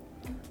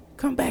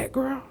come back,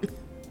 girl.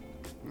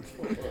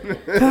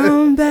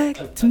 Come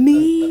back to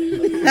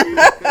me.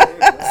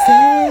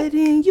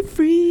 Setting you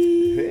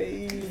free.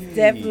 Hey.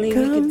 Definitely,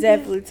 we could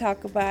definitely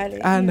talk about it.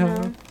 I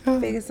know.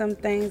 Figure some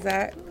things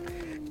out.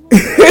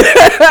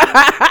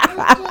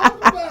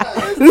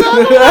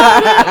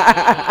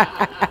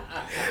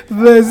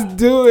 Let's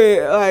do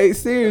it. Like,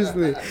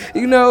 seriously.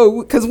 You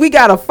know, because we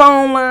got a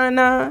phone line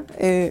now,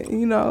 and,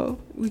 you know,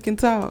 we can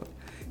talk.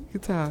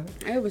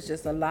 It was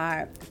just a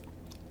lot.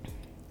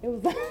 It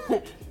was,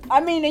 I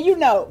mean, and you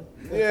know.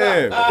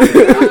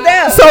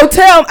 Yeah. So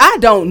tell me, I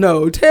don't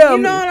know. Tell me.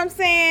 You know what I'm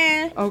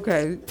saying?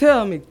 Okay,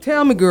 tell me,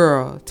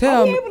 girl.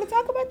 Tell me. Are we able to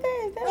talk about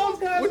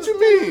that? What you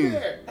mean?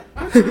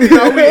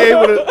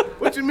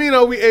 What you mean?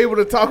 Are we able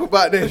to talk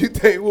about that? You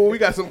think? Well, we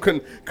got some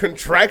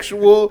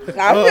contractual.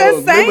 I'm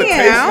just saying.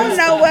 I don't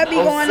know what be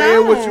going on. Say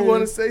what you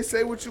want to say.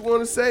 Say what you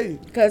want to say.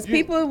 Because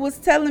people was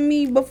telling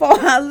me before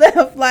I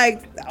left,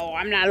 like, "Oh,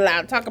 I'm not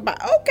allowed to talk about."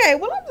 Okay,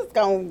 well, I'm just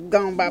going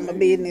about my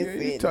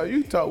business. Yeah,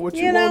 you talk what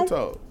you want to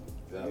talk.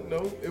 You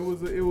know, it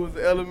was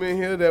an element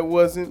here that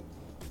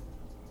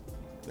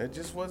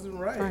just wasn't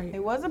right.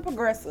 It wasn't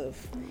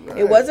progressive. Right.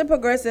 It wasn't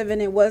progressive,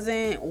 and it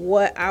wasn't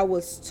what I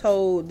was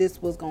told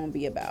this was going to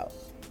be about.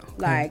 Okay.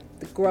 Like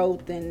the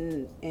growth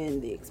and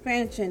the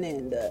expansion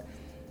and the.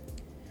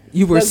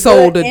 You were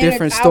sold a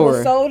different story. I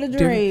was sold a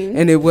dream,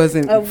 and it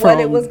wasn't of what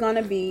it was going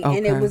to be, okay.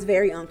 And it was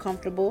very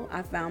uncomfortable.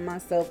 I found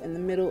myself in the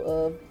middle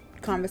of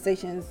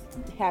conversations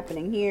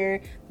happening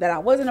here that I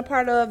wasn't a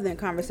part of, then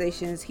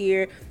conversations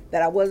here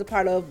that I was a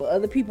part of but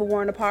other people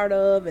weren't a part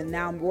of, and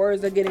now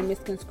words are getting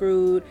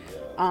misconstrued.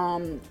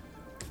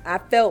 I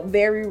felt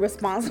very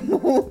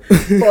responsible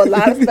for a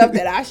lot of stuff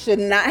that I should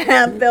not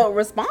have felt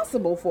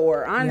responsible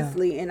for,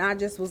 honestly. And I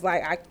just was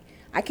like,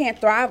 I can't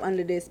thrive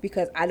under this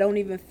because I don't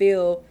even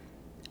feel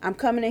I'm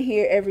coming in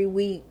here every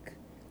week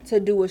to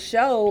do a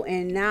show,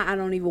 and now I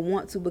don't even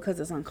want to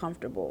because it's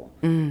uncomfortable.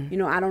 You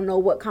know, I don't know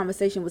what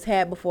conversation was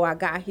had before I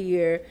got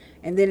here,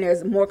 and then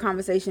there's more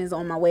conversations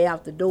on my way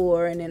out the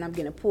door, and then I'm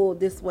getting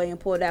pulled this way and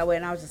pulled that way,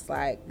 and I was just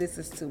like, this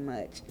is too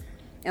much.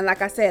 And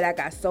like I said, I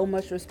got so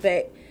much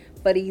respect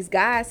for these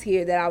guys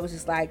here that I was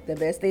just like, the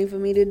best thing for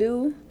me to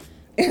do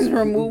is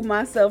remove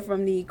myself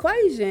from the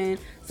equation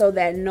so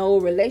that no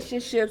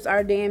relationships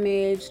are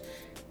damaged,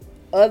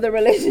 other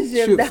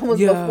relationships that was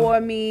before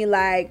me,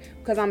 like,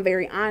 because I'm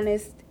very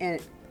honest,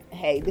 and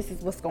hey, this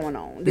is what's going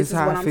on. This is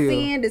what I'm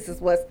seeing. This is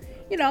what's,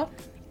 you know.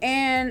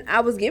 And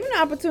I was given an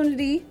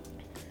opportunity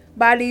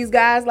by these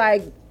guys,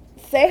 like,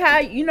 say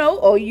hi, you know,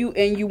 or you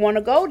want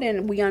to go,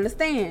 then we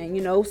understand,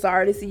 you know.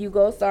 Sorry to see you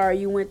go. Sorry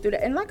you went through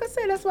that. And like I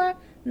said, that's why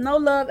no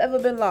love ever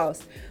been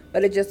lost.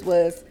 But it just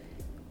was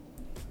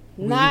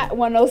not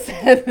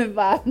 107.5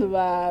 The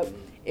Vibe.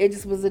 It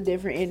just was a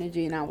different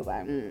energy, and I was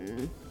like,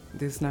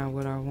 this not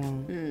what I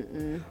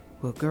want.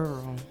 Well,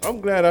 girl, I'm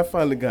glad I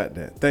finally got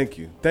that. Thank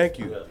you.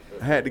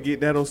 I had to get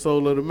that on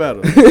Soul of the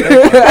Metal.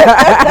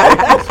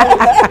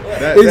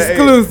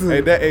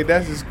 Exclusive. Hey,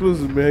 that's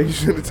exclusive, man. You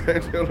should have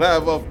turned your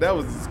live off. That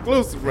was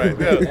exclusive right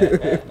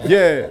there.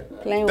 Yeah.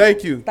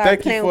 Thank you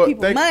for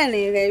people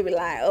money, and they be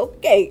like,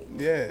 okay,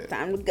 yeah,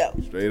 time to go.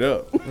 Straight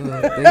up.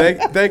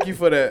 Thank you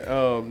for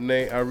that,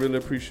 Nate. I really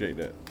appreciate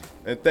that,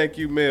 and thank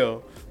you,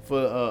 Mel, for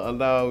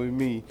allowing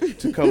me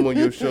to come on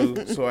your show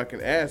so I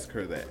can ask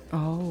her that.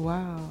 Oh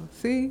wow!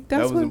 See,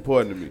 that was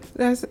important to me.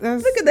 That's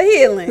look at the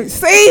healing.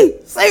 See,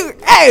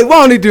 hey,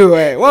 won't he do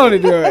it?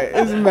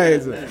 It's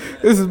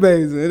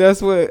amazing.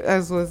 That's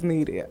what's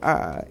needed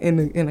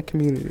in the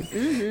community,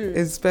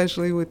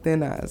 especially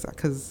within us.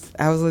 Because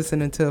I was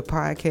listening to a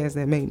podcast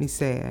that made me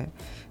sad,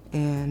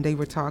 and they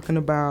were talking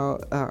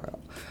about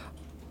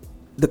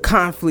the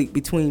conflict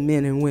between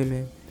men and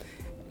women,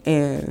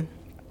 and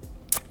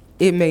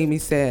it made me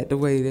sad the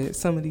way that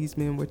some of these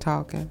men were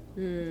talking.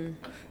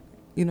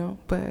 You know,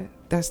 but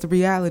that's the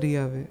reality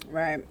of it.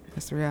 Right.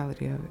 That's the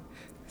reality of it.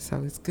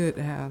 So it's good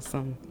to have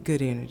some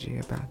good energy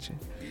about you.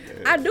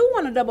 I do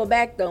want to double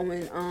back though,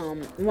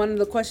 and one of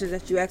the questions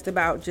that you asked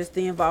about just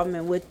the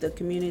involvement with the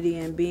community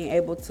and being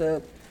able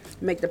to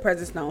make the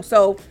presence known.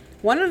 So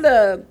one of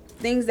the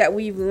things that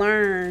we've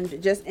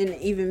learned, just in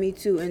even me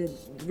too, in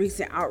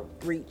recent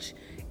outreach,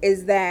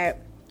 is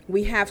that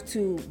we have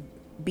to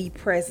be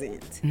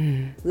present.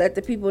 Let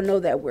the people know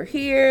that we're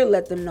here.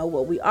 Let them know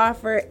what we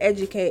offer.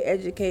 Educate,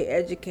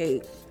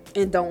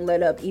 and don't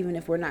let up, even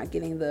if we're not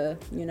getting the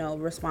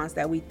response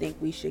that we think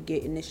we should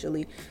get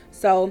initially.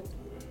 So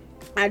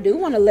I do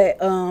want to let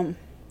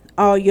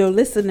all your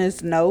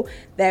listeners know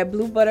that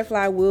Blue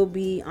Butterfly will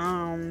be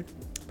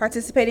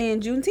participating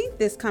in Juneteenth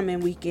this coming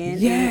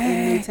weekend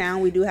in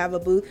Newtown. We do have a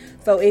booth.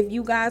 So if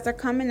you guys are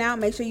coming out,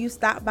 make sure you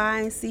stop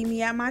by and see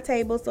me at my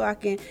table so I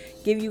can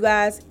give you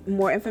guys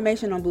more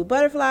information on Blue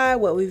Butterfly,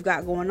 what we've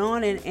got going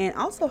on, and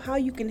also how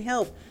you can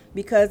help,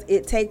 because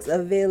it takes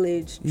a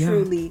village,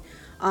 truly.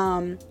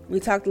 We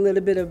talked a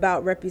little bit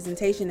about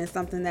representation, and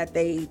something that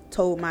they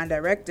told my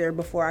director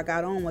before I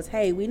got on was,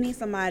 hey, we need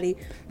somebody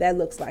that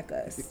looks like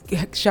us.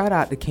 Shout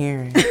out to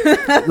Karen.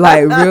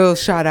 Like, real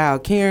shout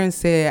out. Karen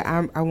said,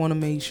 I want to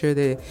make sure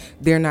that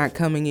they're not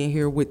coming in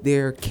here with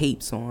their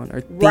capes on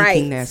or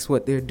thinking that's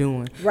what they're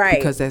doing. Right.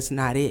 Because that's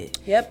not it.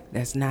 Yep.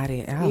 That's not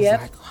it. And I was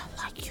like, oh,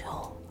 I like you. I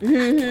like you,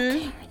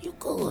 Karen. You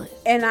good.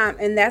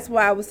 And that's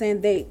why I was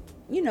saying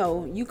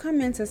you come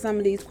into some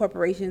of these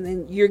corporations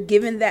and you're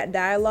given that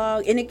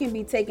dialogue, and it can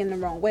be taken the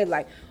wrong way.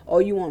 Like, oh,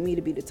 you want me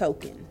to be the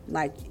token.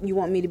 Like, you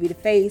want me to be the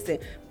face.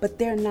 But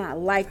they're not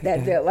like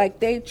that. They're like,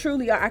 they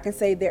truly are, I can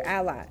say, they're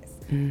allies.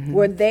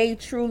 Where they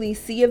truly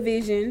see a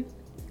vision,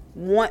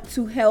 want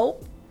to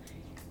help.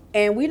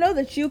 And we know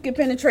that you can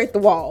penetrate the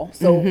wall.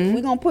 So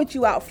we're going to put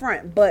you out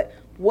front. But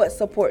what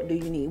support do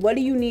you need? What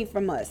do you need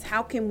from us?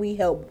 How can we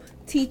help?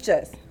 Teach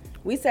us.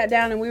 We sat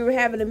down and we were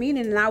having a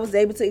meeting, and I was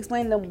able to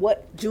explain to them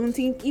what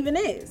Juneteenth even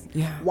is.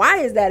 Yeah. Why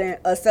is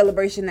that a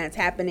celebration that's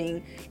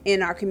happening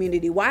in our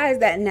community? Why is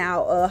that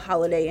now a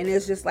holiday? And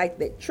it's just like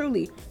that,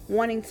 truly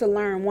wanting to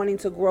learn, wanting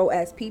to grow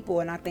as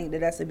people. And I think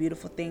that that's a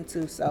beautiful thing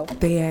too. So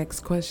they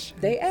ask questions.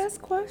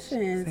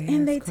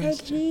 They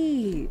take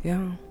heed.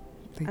 Yeah.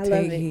 I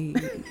love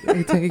it.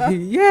 They take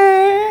heed.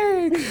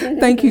 Yay!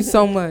 Thank you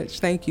so much.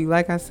 Thank you.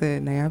 Like I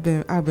said, Nay, I've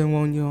been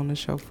wanting you on the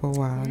show for a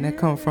while, and that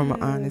comes from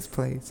an honest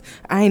place.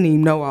 I ain't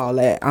even know all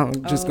that.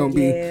 I'm just gonna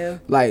be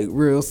like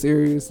real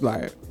serious.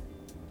 Like,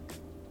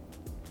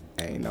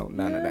 I ain't know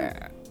none of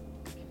that.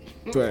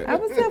 But I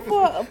was there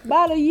for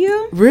about a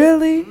year.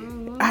 Really?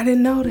 I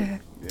didn't know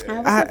that. I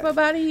was there for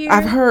about a year.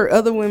 I've heard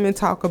other women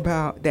talk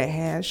about that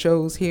had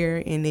shows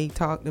here, and they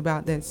talked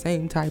about that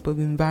same type of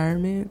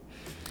environment.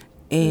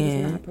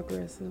 And it's not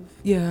progressive.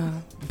 Yeah,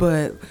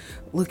 but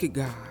look at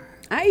God.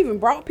 I even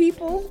brought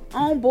people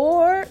on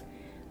board,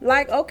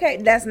 like, okay,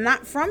 that's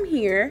not from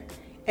here,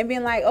 and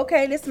being like,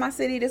 okay, this is my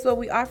city, this is what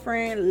we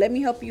offering. Let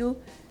me help you.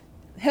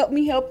 Help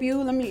me help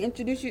you. Let me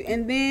introduce you.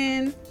 And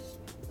then,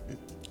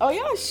 oh,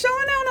 y'all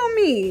showing out on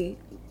me.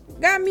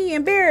 Got me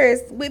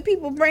embarrassed with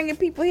people bringing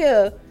people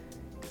here,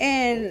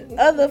 and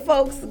other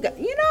folks, and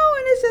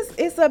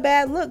it's a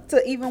bad look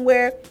to even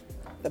where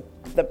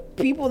the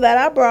people that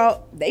I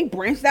brought, they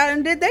branched out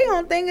and did their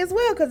own thing as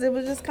well, because it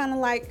was just kind of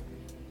like,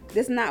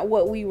 this not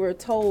what we were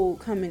told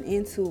coming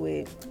into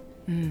it.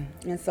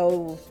 And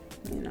so,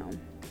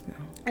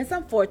 it's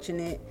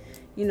unfortunate,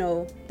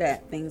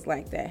 that things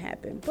like that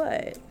happen,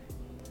 but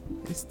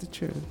it's the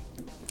truth.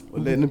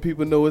 Well, letting the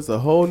people know it's a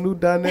whole new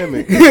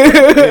dynamic.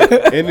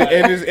 and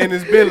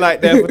it's been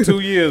like that for 2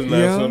 years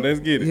now, so let's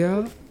get it.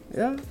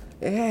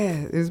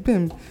 Yeah, it's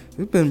been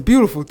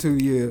beautiful 2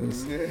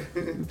 years.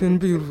 It's been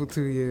beautiful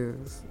 2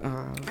 years.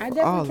 I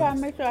definitely try to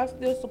make sure I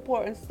still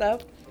support and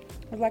stuff.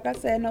 Cause like I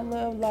said, No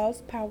Love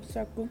Lost, Power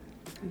Circle,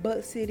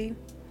 Butt City.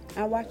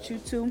 I watch you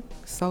too.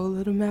 Soul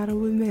of the Matter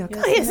with Mel.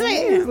 Yes,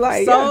 it's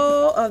like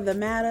Soul of the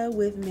Matter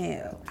with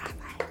Mel.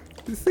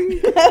 You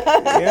see?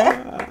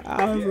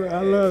 I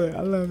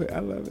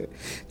love it.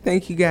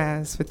 Thank you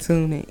guys for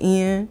tuning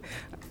in.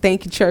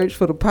 Thank you, church,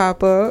 for the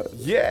pop-up.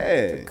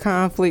 Yeah.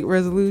 Conflict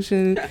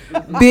resolution.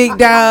 Big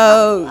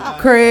Dog,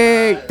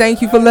 Craig,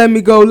 thank you for letting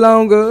me go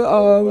longer.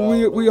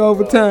 We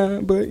over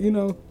time, but,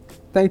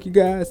 thank you,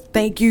 guys.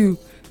 Thank you.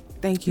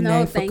 Thank you,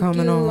 Nate, for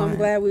coming on. I'm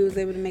glad we was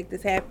able to make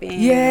this happen.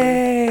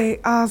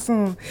 Yay.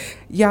 Awesome.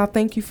 Y'all,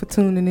 thank you for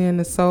tuning in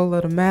to Soul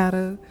of the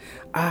Matter.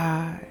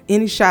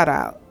 Any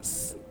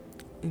shout-outs?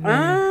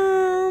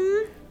 Well,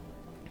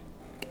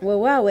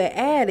 while we're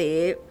at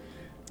it,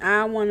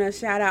 I want to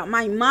shout out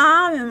my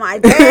mom and my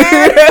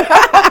dad.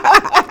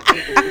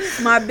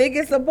 My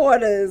biggest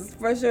supporters,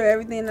 for sure,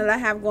 everything that I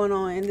have going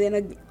on. And then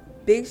a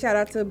big shout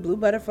out to Blue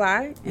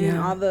Butterfly and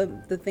all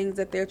the things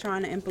that they're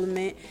trying to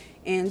implement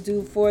and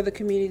do for the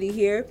community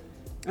here.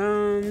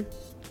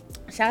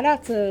 Shout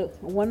out to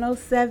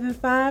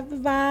 107.5 The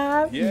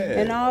Vibe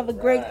and all the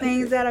great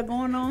things that are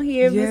going on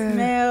here. Miss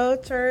Mel,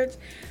 Church,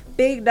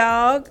 Big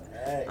Dog.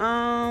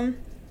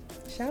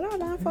 Shout out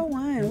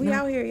 941. We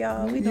out here,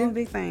 y'all. We doing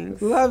big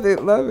things. Love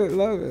it, love it,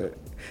 love it.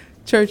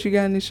 Church, you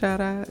got any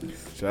shout outs?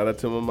 Shout out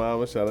to my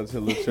mama. Shout out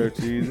to Little Church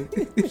Easy.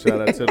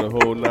 Shout out to the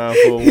whole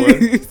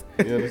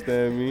 941. You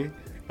understand me?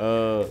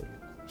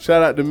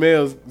 Shout out to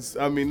Mel's.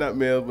 I mean, not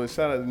Mel's, but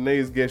shout out to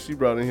Nate's guest she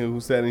brought in here, who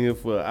sat in here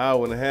for an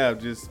hour and a half,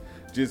 just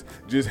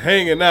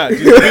hanging out,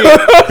 just being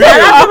Shout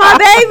out to my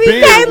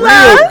baby,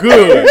 Kayla. real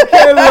good.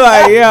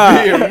 Like,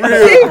 yeah. Being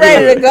real She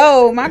ready to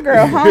go. My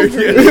girl hungry. And she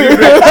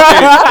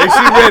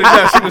ready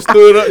now. She done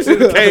stood up. She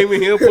done came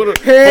in here, put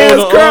her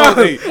Hands crossed.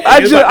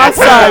 I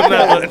saw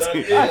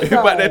It's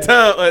about that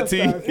time, auntie.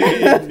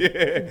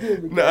 Yeah.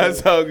 No,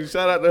 it's all good.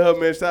 Shout out to her,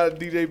 man. Shout out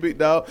to DJ Big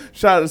Dog.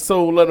 Shout out to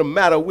Soul of the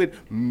Matter with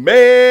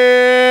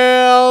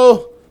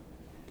Mel.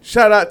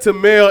 Shout out to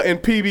Mel and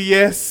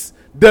PBS.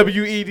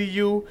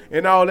 WEDU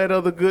and all that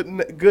other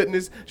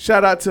goodness.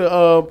 Shout out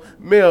to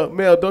Mel.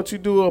 Mel, don't you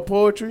do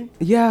poetry?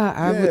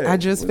 Yeah, I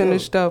just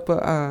finished up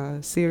a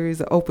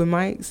series of open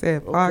mics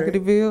at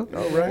Parkerville.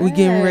 All right. We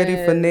getting ready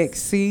for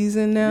next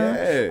season now.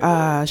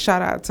 Yeah.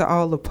 Shout out to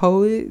all the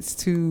poets,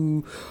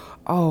 to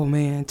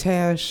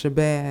Taz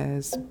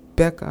Shabazz,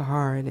 Becca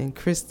Hart, and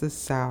Krista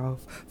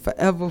South,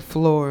 Forever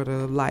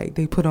Florida. Like,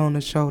 they put on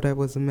a show that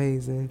was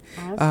amazing.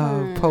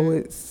 Awesome.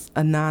 Poets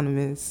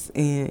Anonymous,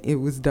 and it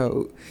was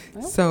dope.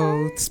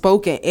 So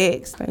Spoken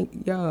X,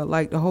 thank y'all,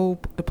 like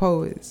the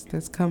poets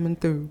that's coming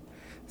through.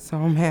 So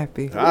I'm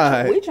happy. All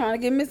right. We trying to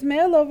get Miss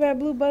Mel over at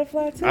Blue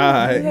Butterfly too. All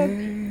right.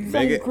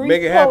 Make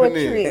it happen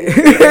then. You know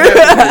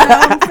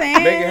what I'm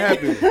saying? Make it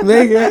happen.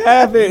 Make it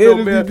happen. You know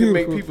It'll Mel be can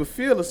make beautiful. people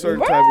feel a certain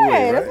type of way,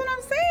 right? That's what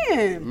I'm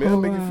saying. Mel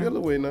make you feel a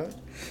way now.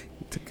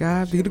 To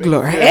God be the Make you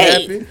glory. feel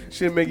happy.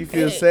 She'll make you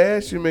feel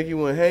sad. She'll make you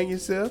want to hang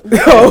yourself.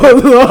 Oh,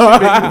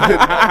 Lord.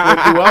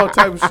 Make you do all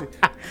type of shit.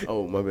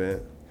 Oh, my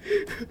bad.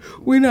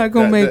 We're not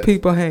gonna make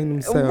people hang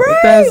themselves. Right,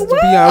 That's to be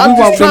honest. I'm We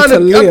want just them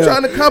to live. I'm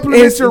trying to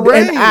compliment your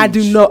range. And I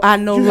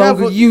no You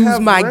longer have you use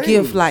have my range.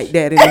 gift like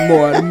that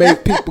anymore to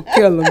make people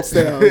kill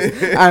themselves.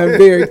 I'm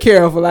very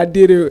careful. I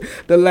did it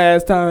the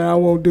last time. I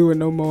won't do it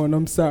no more, and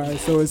I'm sorry.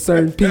 So it's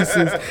certain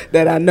pieces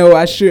that I know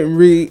I shouldn't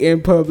read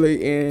in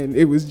public, and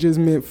it was just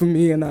meant for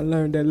me. And I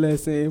learned that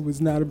lesson. It was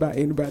not about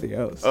anybody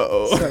else.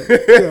 So,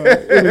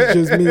 it was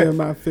just me and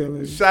my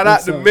feelings. Shout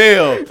out to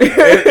Mel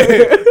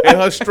and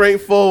her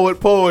straightforward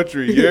poetry.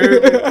 You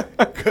heard me?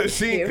 Cause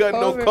she ain't cutting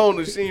no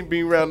corners. She ain't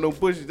being around no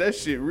bushes. That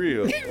shit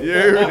real. You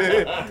heard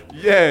me?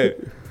 Yeah.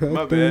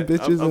 My bad.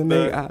 Bitches I'm and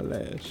their done.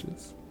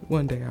 eyelashes.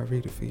 One day I'll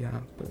read it for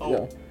y'all. But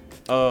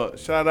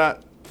Shout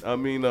out. I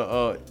mean,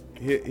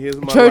 here's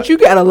my Church, you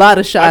got a lot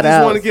of shout I just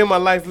outs. want to give my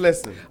life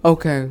lesson.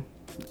 Okay.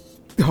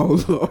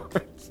 Oh,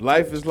 Lord.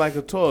 Life is like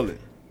a toilet.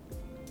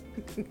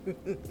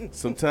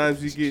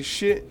 Sometimes you get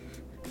shit,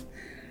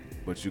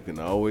 but you can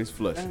always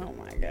flush it. Oh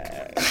my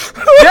God.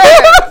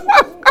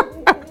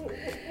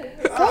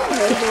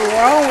 Something's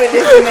wrong with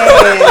this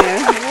man.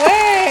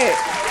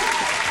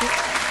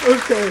 What?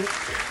 Okay.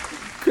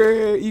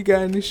 Craig, you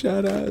got any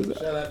shout outs?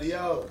 Shout out to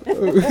y'all.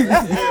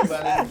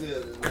 Everybody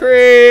good.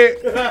 Craig.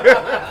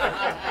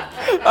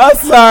 I'm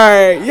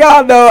sorry.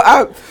 Y'all know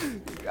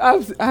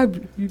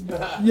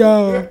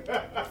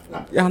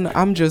y'all know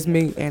I'm just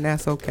me, and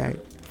that's okay.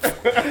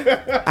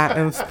 I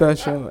am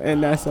special,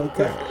 and that's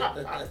okay.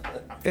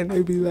 And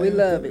they be like, We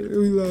love it.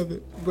 We love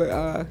it.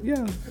 But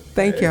yeah,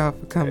 thank y'all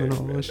for coming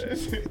on.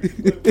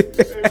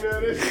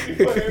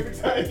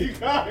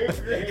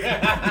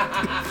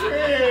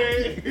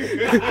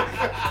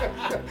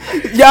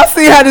 Y'all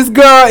see how this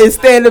girl is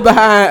standing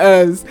behind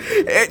us.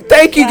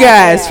 Thank you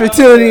guys for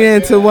tuning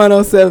in to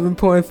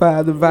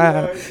 107.5 The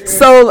Vibe.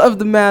 Soul of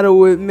the Matter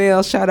with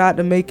Mel. Shout out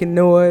to Making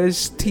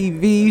Noise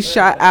TV.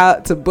 Shout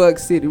out to Buck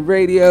City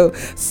Radio.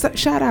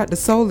 Shout out to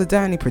Soul of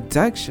Donnie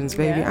Productions,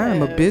 baby. I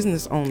am a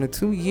business owner,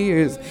 2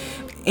 years.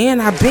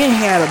 And I been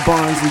had a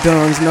Barnes and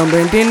Dunn's number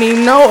and didn't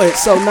even know it.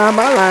 So now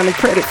my line of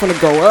credit finna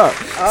go up.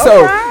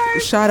 So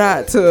shout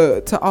out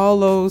to all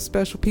those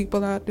special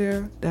people out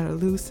there that are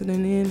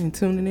listening in and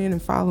tuning in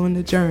and following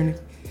the journey.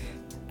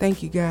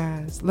 Thank you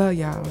guys. Love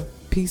y'all.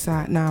 Peace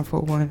out.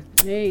 941.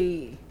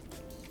 Hey.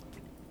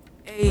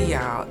 Hey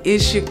y'all,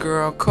 it's your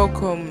girl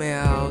Coco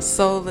Mel,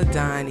 Soul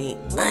Donnie,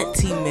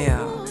 Auntie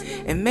Mel.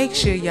 And make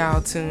sure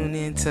y'all tune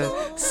in to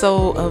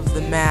Soul of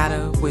the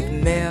Matter with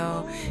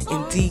Mel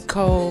and D.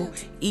 Cole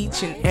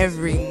each and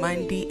every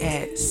Monday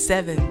at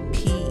 7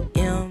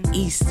 p.m.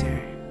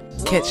 Eastern.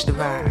 Catch the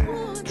vibe.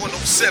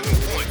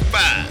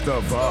 107.5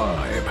 The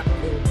Vibe.